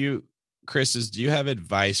ask you, Chris, is do you have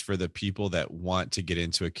advice for the people that want to get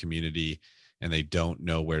into a community and they don't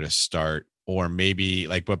know where to start? Or maybe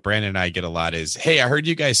like what Brandon and I get a lot is, hey, I heard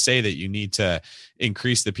you guys say that you need to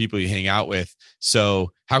increase the people you hang out with.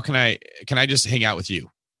 So how can I just hang out with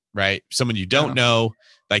you? Right? Someone you don't know.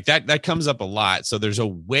 Like that comes up a lot. So there's a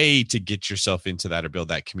way to get yourself into that or build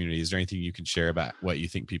that community. Is there anything you can share about what you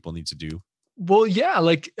think people need to do? Well, yeah.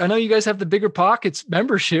 Like, I know you guys have the Bigger Pockets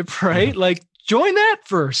membership, right? Like, join that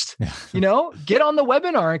first, get on the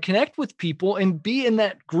webinar and connect with people and be in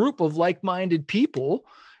that group of like-minded people.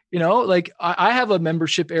 Like I have a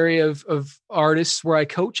membership area of artists where I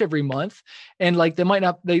coach every month, and like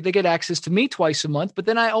they get access to me twice a month, but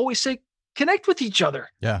then I always say, connect with each other.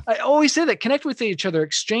 Yeah. I always say that. Connect with each other,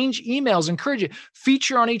 exchange emails, encourage it,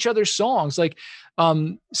 feature on each other's songs. Like,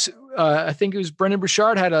 I think it was Brendan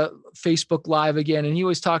Burchard had a Facebook Live again, and he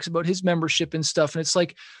always talks about his membership and stuff. And it's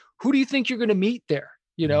like, who do you think you're going to meet there?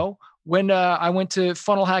 When I went to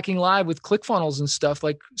Funnel Hacking Live with ClickFunnels and stuff,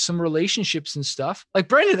 like some relationships and stuff. Like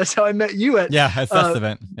Brendan, that's how I met you at that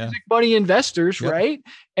event. Yeah. Music Money Investors, right?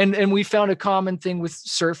 And we found a common thing with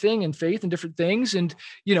surfing and faith and different things, and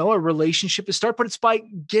a relationship to start. But it's by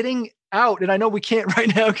getting out. And I know we can't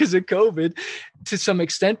right now because of COVID to some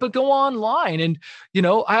extent, but go online. And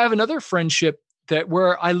I have another friendship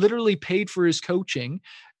where I literally paid for his coaching,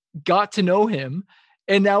 got to know him,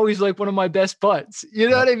 and now he's like one of my best buds. You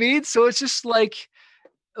know what I mean? So it's just like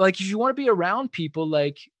if you want to be around people,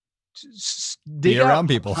 like dig around out,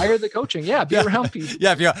 people. hire the coaching. Yeah. Be around people.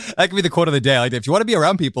 Yeah. That could be the quote of the day. Like, if you want to be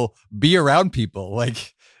around people, be around people.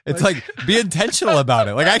 Like, it's like be intentional about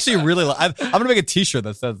it. Like, I actually really, I'm going to make a t-shirt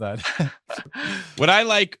that says that. What I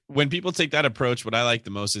like when people take that approach, what I like the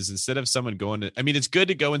most is instead of someone going to, I mean, it's good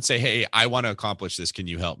to go and say, hey, I want to accomplish this. Can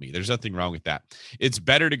you help me? There's nothing wrong with that. It's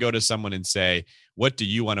better to go to someone and say, what do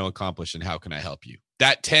you want to accomplish and how can I help you?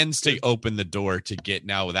 That tends to open the door to get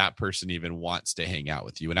now that person even wants to hang out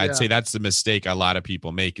with you. And I'd say that's the mistake a lot of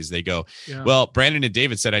people make is they go, well, Brandon and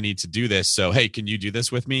David said I need to do this. So, hey, can you do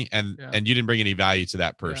this with me? And you didn't bring any value to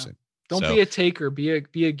that person. Don't be a taker, be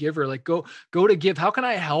a giver. Like go to give. How can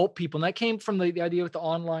I help people? And that came from the idea with the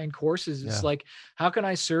online courses. It's like, how can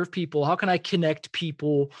I serve people? How can I connect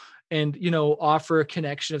people and, offer a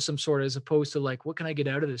connection of some sort as opposed to like, what can I get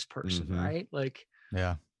out of this person? Right? Like,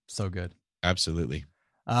 yeah, so good. Absolutely.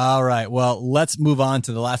 All right. Well, let's move on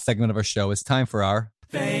to the last segment of our show. It's time for our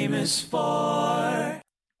Famous Four.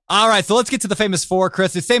 All right. So let's get to the Famous Four,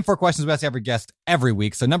 Chris. The same 4 questions we ask every guest every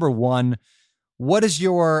week. So number 1, what is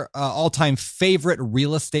your all-time favorite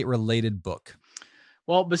real estate related book?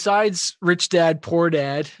 Well, besides Rich Dad, Poor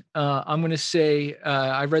Dad, I'm going to say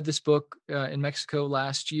I read this book in Mexico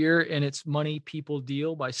last year, and it's Money, People,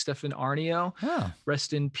 Deal by Stefan Aarnio. Oh.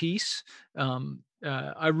 Rest in peace.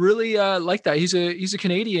 I really like that. He's a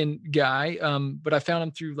Canadian guy, but I found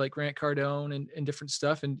him through like Grant Cardone and different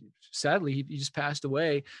stuff. And sadly, he just passed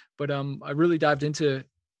away. But I really dived into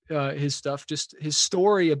his stuff, just his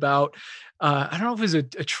story about, I don't know if it was a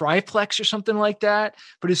triplex or something like that,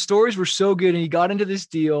 but his stories were so good. And he got into this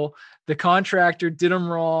deal. The contractor did him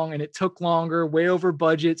wrong and it took longer, way over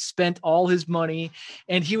budget, spent all his money.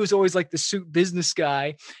 And he was always like the suit business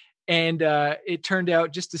guy. And it turned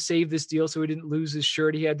out just to save this deal so he didn't lose his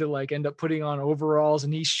shirt, he had to like end up putting on overalls,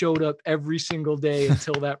 and he showed up every single day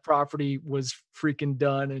until that property was freaking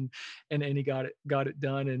done. And he got it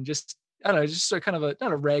done. And just, I don't know, just kind of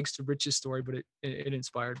not a rags to riches story, but it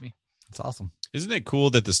inspired me. That's awesome. Isn't it cool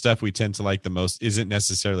that the stuff we tend to like the most isn't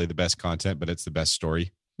necessarily the best content, but it's the best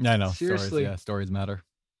story? Yeah, I know. Seriously. Stories matter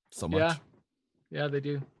so much. Yeah, they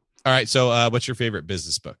do. All right. So what's your favorite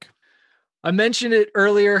business book? I mentioned it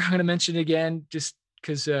earlier. I'm going to mention it again just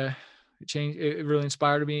because it really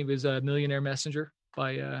inspired me. It was Millionaire Messenger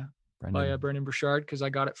by Brendan Burchard, because I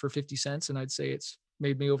got it for 50 cents, and I'd say it's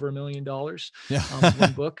made me over $1 million.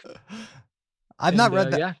 One book. I've not read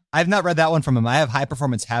that. Yeah. I've not read that one from him. I have High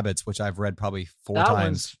Performance Habits, which I've read probably 4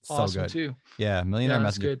 times. One's awesome, so good too. Yeah, Millionaire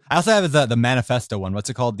Messenger. Good. I also have the Manifesto one. What's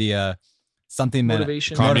it called? The something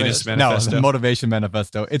Motivation Communist Manifesto. No, the Motivation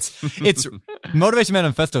Manifesto. It's Motivation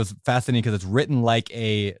Manifesto is fascinating because it's written like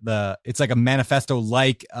it's like a manifesto,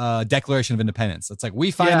 like Declaration of Independence. It's like, we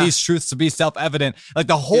find these truths to be self-evident. Like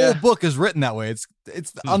the whole book is written that way. It's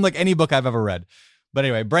unlike any book I've ever read. But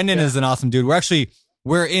anyway, Brendan is an awesome dude.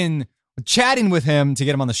 We're chatting with him to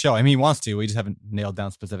get him on the show. I mean, he wants to. We just haven't nailed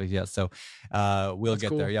down specifics yet. So we'll get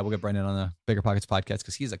there. Yeah, we'll get Brendan on the Bigger Pockets podcast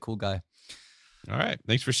because he's a cool guy. All right.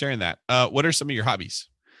 Thanks for sharing that. What are some of your hobbies?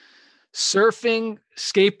 Surfing,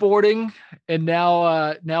 skateboarding, and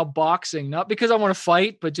now boxing. Not because I want to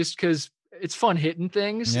fight, but just because it's fun hitting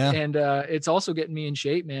things. Yeah. And it's also getting me in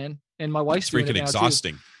shape, man. And my wife's doing it now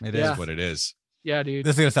exhausting. Too. It is what it is. Yeah, dude.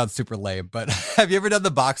 This is gonna sound super lame, but have you ever done the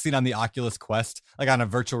boxing on the Oculus Quest, like on a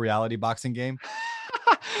virtual reality boxing game?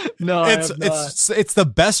 No, it's the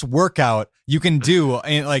best workout you can do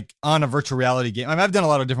on a virtual reality game. I mean, I've done a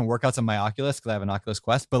lot of different workouts on my Oculus because I have an Oculus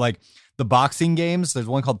Quest, but like the boxing games, there's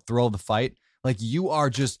one called Thrill of the Fight. Like you are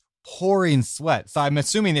just pouring sweat. So I'm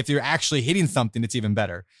assuming if you're actually hitting something, it's even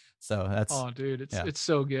better. So that's dude, it's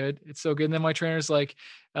so good. It's so good. And then my trainer's like,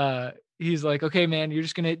 he's like, okay, man, you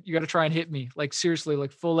got to try and hit me. Like seriously,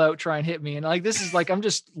 like full out try and hit me. And like, this is like, I'm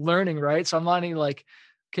just learning. Right. So I'm not any like,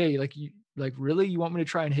 okay, like really, you want me to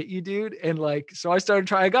try and hit you, dude? And like, so I started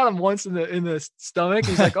trying, I got him once in the stomach.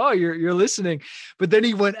 He's like, oh, you're listening. But then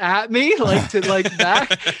he went at me to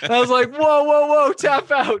back. And I was like, whoa,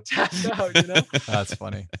 tap out. You know? That's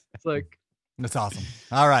funny. It's like, that's awesome.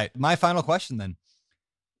 All right. My final question then.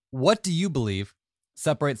 What do you believe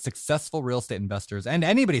separates successful real estate investors and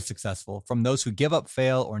anybody successful from those who give up,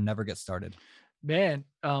 fail, or never get started? Man,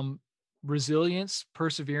 resilience,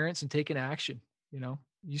 perseverance, and taking action. You know,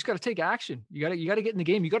 you just got to take action. You got to get in the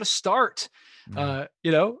game. You got to start.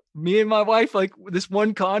 You know, me and my wife, like this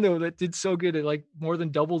one condo that did so good, it like more than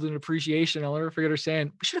doubled in appreciation. I'll never forget her saying,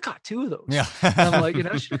 "We should have got 2 of those." Yeah, and I'm like,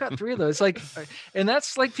 I should have got 3 of those. Like, and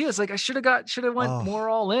that's like, it's like I should have went more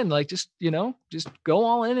all in. Like, just go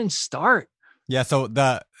all in and start. Yeah, so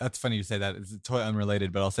that's funny you say that. It's totally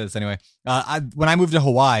unrelated, but I'll say this anyway. When I moved to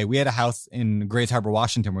Hawaii, we had a house in Grays Harbor,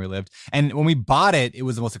 Washington, where we lived. And when we bought it, it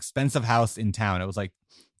was the most expensive house in town. It was like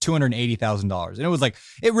 $280,000. And it was like,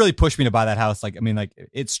 it really pushed me to buy that house. Like, I mean, like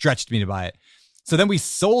it stretched me to buy it. So then we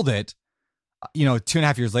sold it,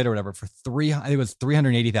 2.5 years later, or whatever, for I think it was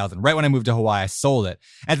 $380,000. Right when I moved to Hawaii, I sold it.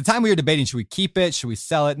 At the time we were debating, should we keep it? Should we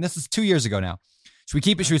sell it? And this is 2 years ago now. Should we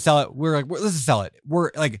keep it? Should we sell it? We're like, let's just sell it.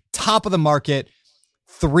 We're like top of the market,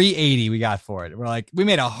 $380 we got for it. We're like, we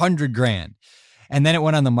made $100,000. And then it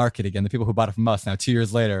went on the market again. The people who bought it from us now 2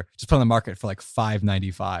 years later just put it on the market for like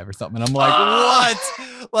 $595 or something. And I'm like, what?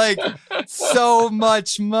 Like so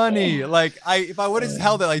much money. Like if I would have just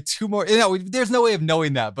held it like 2 more, there's no way of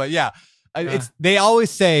knowing that. But yeah, they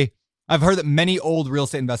always say, I've heard that many old real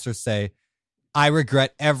estate investors say, I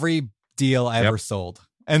regret every deal I ever sold.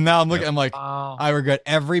 And now I'm looking, I'm like, I regret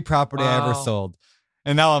every property I ever sold.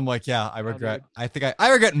 And now I'm like, yeah, I regret. I think I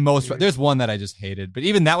regret most. There's one that I just hated, but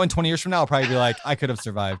even that one, 20 years from now, I'll probably be like, I could have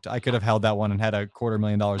survived. I could have held that one and had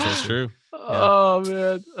 $250,000. That's true. Yeah. Oh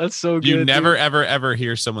man, that's so good. You never, ever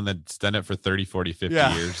hear someone that's done it for 30, 40, 50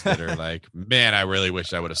 years that are like, man, I really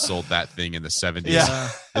wish I would have sold that thing in the 70s. Yeah.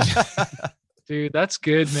 Dude, that's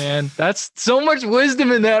good, man. That's so much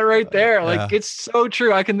wisdom in that right there. Like, it's so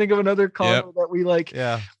true. I can think of another condo that we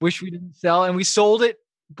wish we didn't sell, and we sold it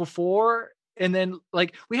before. And then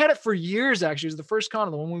like we had it for years, actually. It was the first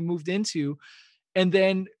condo, the one we moved into. And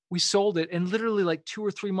then we sold it. And literally like 2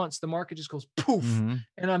 or 3 months, the market just goes poof. Mm-hmm.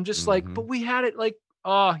 And I'm just like, but we had it like,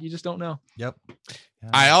 you just don't know. Yep.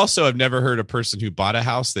 I also have never heard a person who bought a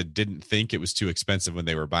house that didn't think it was too expensive when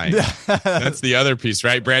they were buying it. That's the other piece,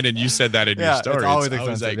 right? Brandon, you said that in your story. It's always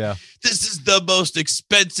expensive, like, this is the most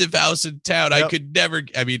expensive house in town. Yep. I could never,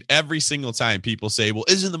 every single time people say, well,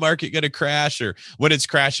 isn't the market going to crash? Or when it's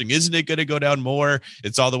crashing, isn't it going to go down more?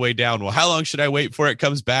 It's all the way down. Well, how long should I wait before it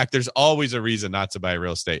comes back? There's always a reason not to buy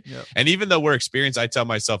real estate. Yep. And even though we're experienced, I tell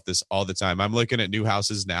myself this all the time. I'm looking at new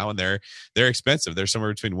houses now and they're expensive. They're somewhere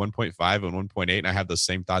between 1.5 and 1.8. And I have those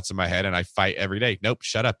same thoughts in my head and I fight every day. Nope.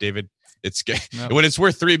 Shut up, David. When it's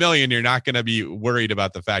worth $3 million, you're not going to be worried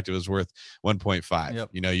about the fact it was worth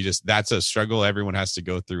 1.5. Yep. That's a struggle everyone has to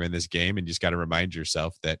go through in this game. And you just got to remind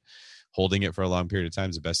yourself that holding it for a long period of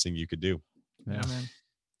time is the best thing you could do. Yeah, man.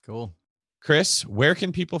 Cool. Chris, where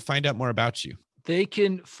can people find out more about you? They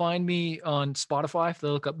can find me on Spotify if they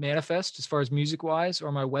look up Manifest as far as music wise,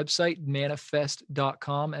 or my website,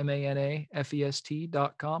 manifest.com,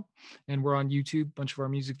 manifest.com. And we're on YouTube, a bunch of our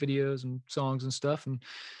music videos and songs and stuff, and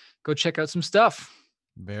go check out some stuff.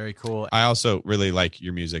 Very cool. I also really like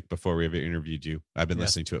your music. Before we ever interviewed you, I've been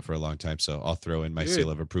listening to it for a long time. So I'll throw in my seal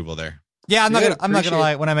of approval there. Yeah. I'm not gonna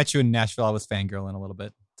lie. When I met you in Nashville, I was fangirling a little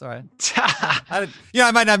bit. It's all right. I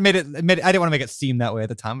might not have made it. I didn't want to make it seem that way at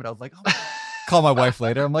the time, but I was like, call my wife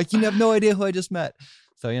later. I'm like, you have no idea who I just met.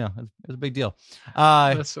 So, it was a big deal.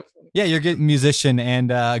 That's so funny. Yeah, you're a good musician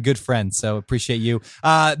and a good friend. So appreciate you.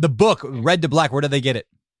 The book, Red to Black, where do they get it?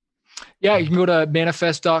 Yeah, you can go to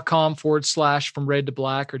manifest.com /from red to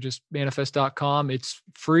black, or just manifest.com. It's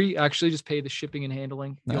free. Actually, just pay the shipping and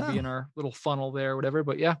handling. You'll be in our little funnel there, whatever.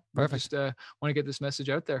 But yeah, perfect. Just want to get this message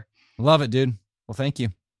out there. Love it, dude. Well, thank you.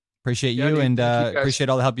 Appreciate you, and appreciate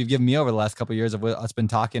all the help you've given me over the last couple of years of us been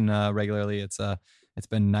talking regularly. It's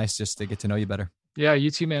been nice just to get to know you better. Yeah,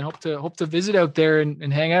 you too, man. Hope to visit out there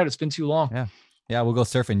and hang out. It's been too long. Yeah, we'll go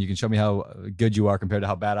surfing. You can show me how good you are compared to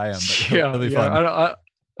how bad I am. But it'll be fun.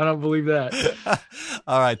 I don't believe that.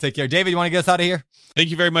 All right, take care, David. You want to get us out of here? Thank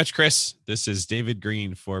you very much, Chris. This is David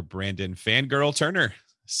Green for Brandon Fangirl Turner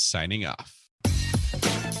signing off.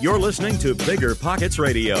 You're listening to Bigger Pockets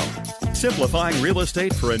Radio, simplifying real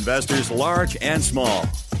estate for investors large and small.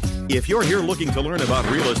 If you're here looking to learn about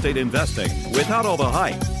real estate investing without all the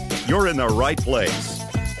hype, you're in the right place.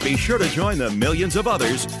 Be sure to join the millions of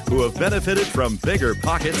others who have benefited from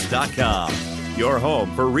BiggerPockets.com, your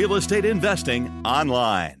home for real estate investing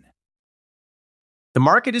online. The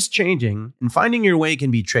market is changing, and finding your way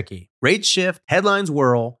can be tricky. Rates shift, headlines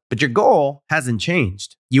whirl, but your goal hasn't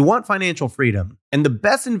changed. You want financial freedom, and the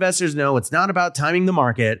best investors know it's not about timing the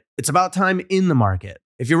market, it's about time in the market.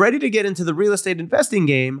 If you're ready to get into the real estate investing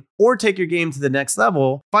game or take your game to the next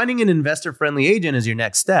level, finding an investor-friendly agent is your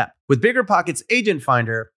next step. With BiggerPockets Agent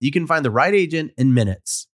Finder, you can find the right agent in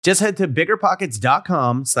minutes. Just head to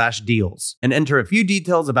biggerpockets.com/deals and enter a few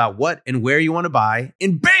details about what and where you want to buy,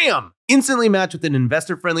 and bam! Instantly match with an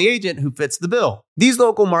investor-friendly agent who fits the bill. These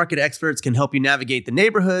local market experts can help you navigate the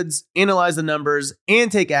neighborhoods, analyze the numbers,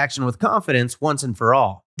 and take action with confidence once and for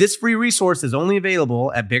all. This free resource is only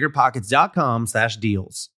available at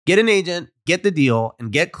biggerpockets.com/deals. Get an agent, get the deal,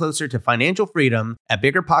 and get closer to financial freedom at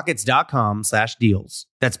biggerpockets.com/deals.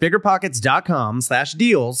 That's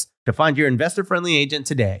biggerpockets.com/deals to find your investor-friendly agent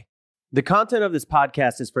today. The content of this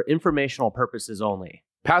podcast is for informational purposes only.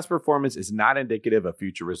 Past performance is not indicative of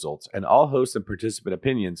future results, and all host and participant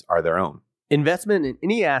opinions are their own. Investment in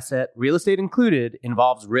any asset, real estate included,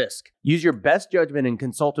 involves risk. Use your best judgment and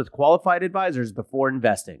consult with qualified advisors before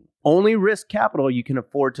investing. Only risk capital you can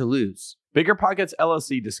afford to lose. Bigger Pockets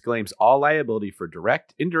LLC disclaims all liability for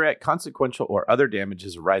direct, indirect, consequential, or other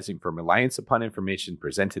damages arising from reliance upon information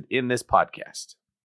presented in this podcast.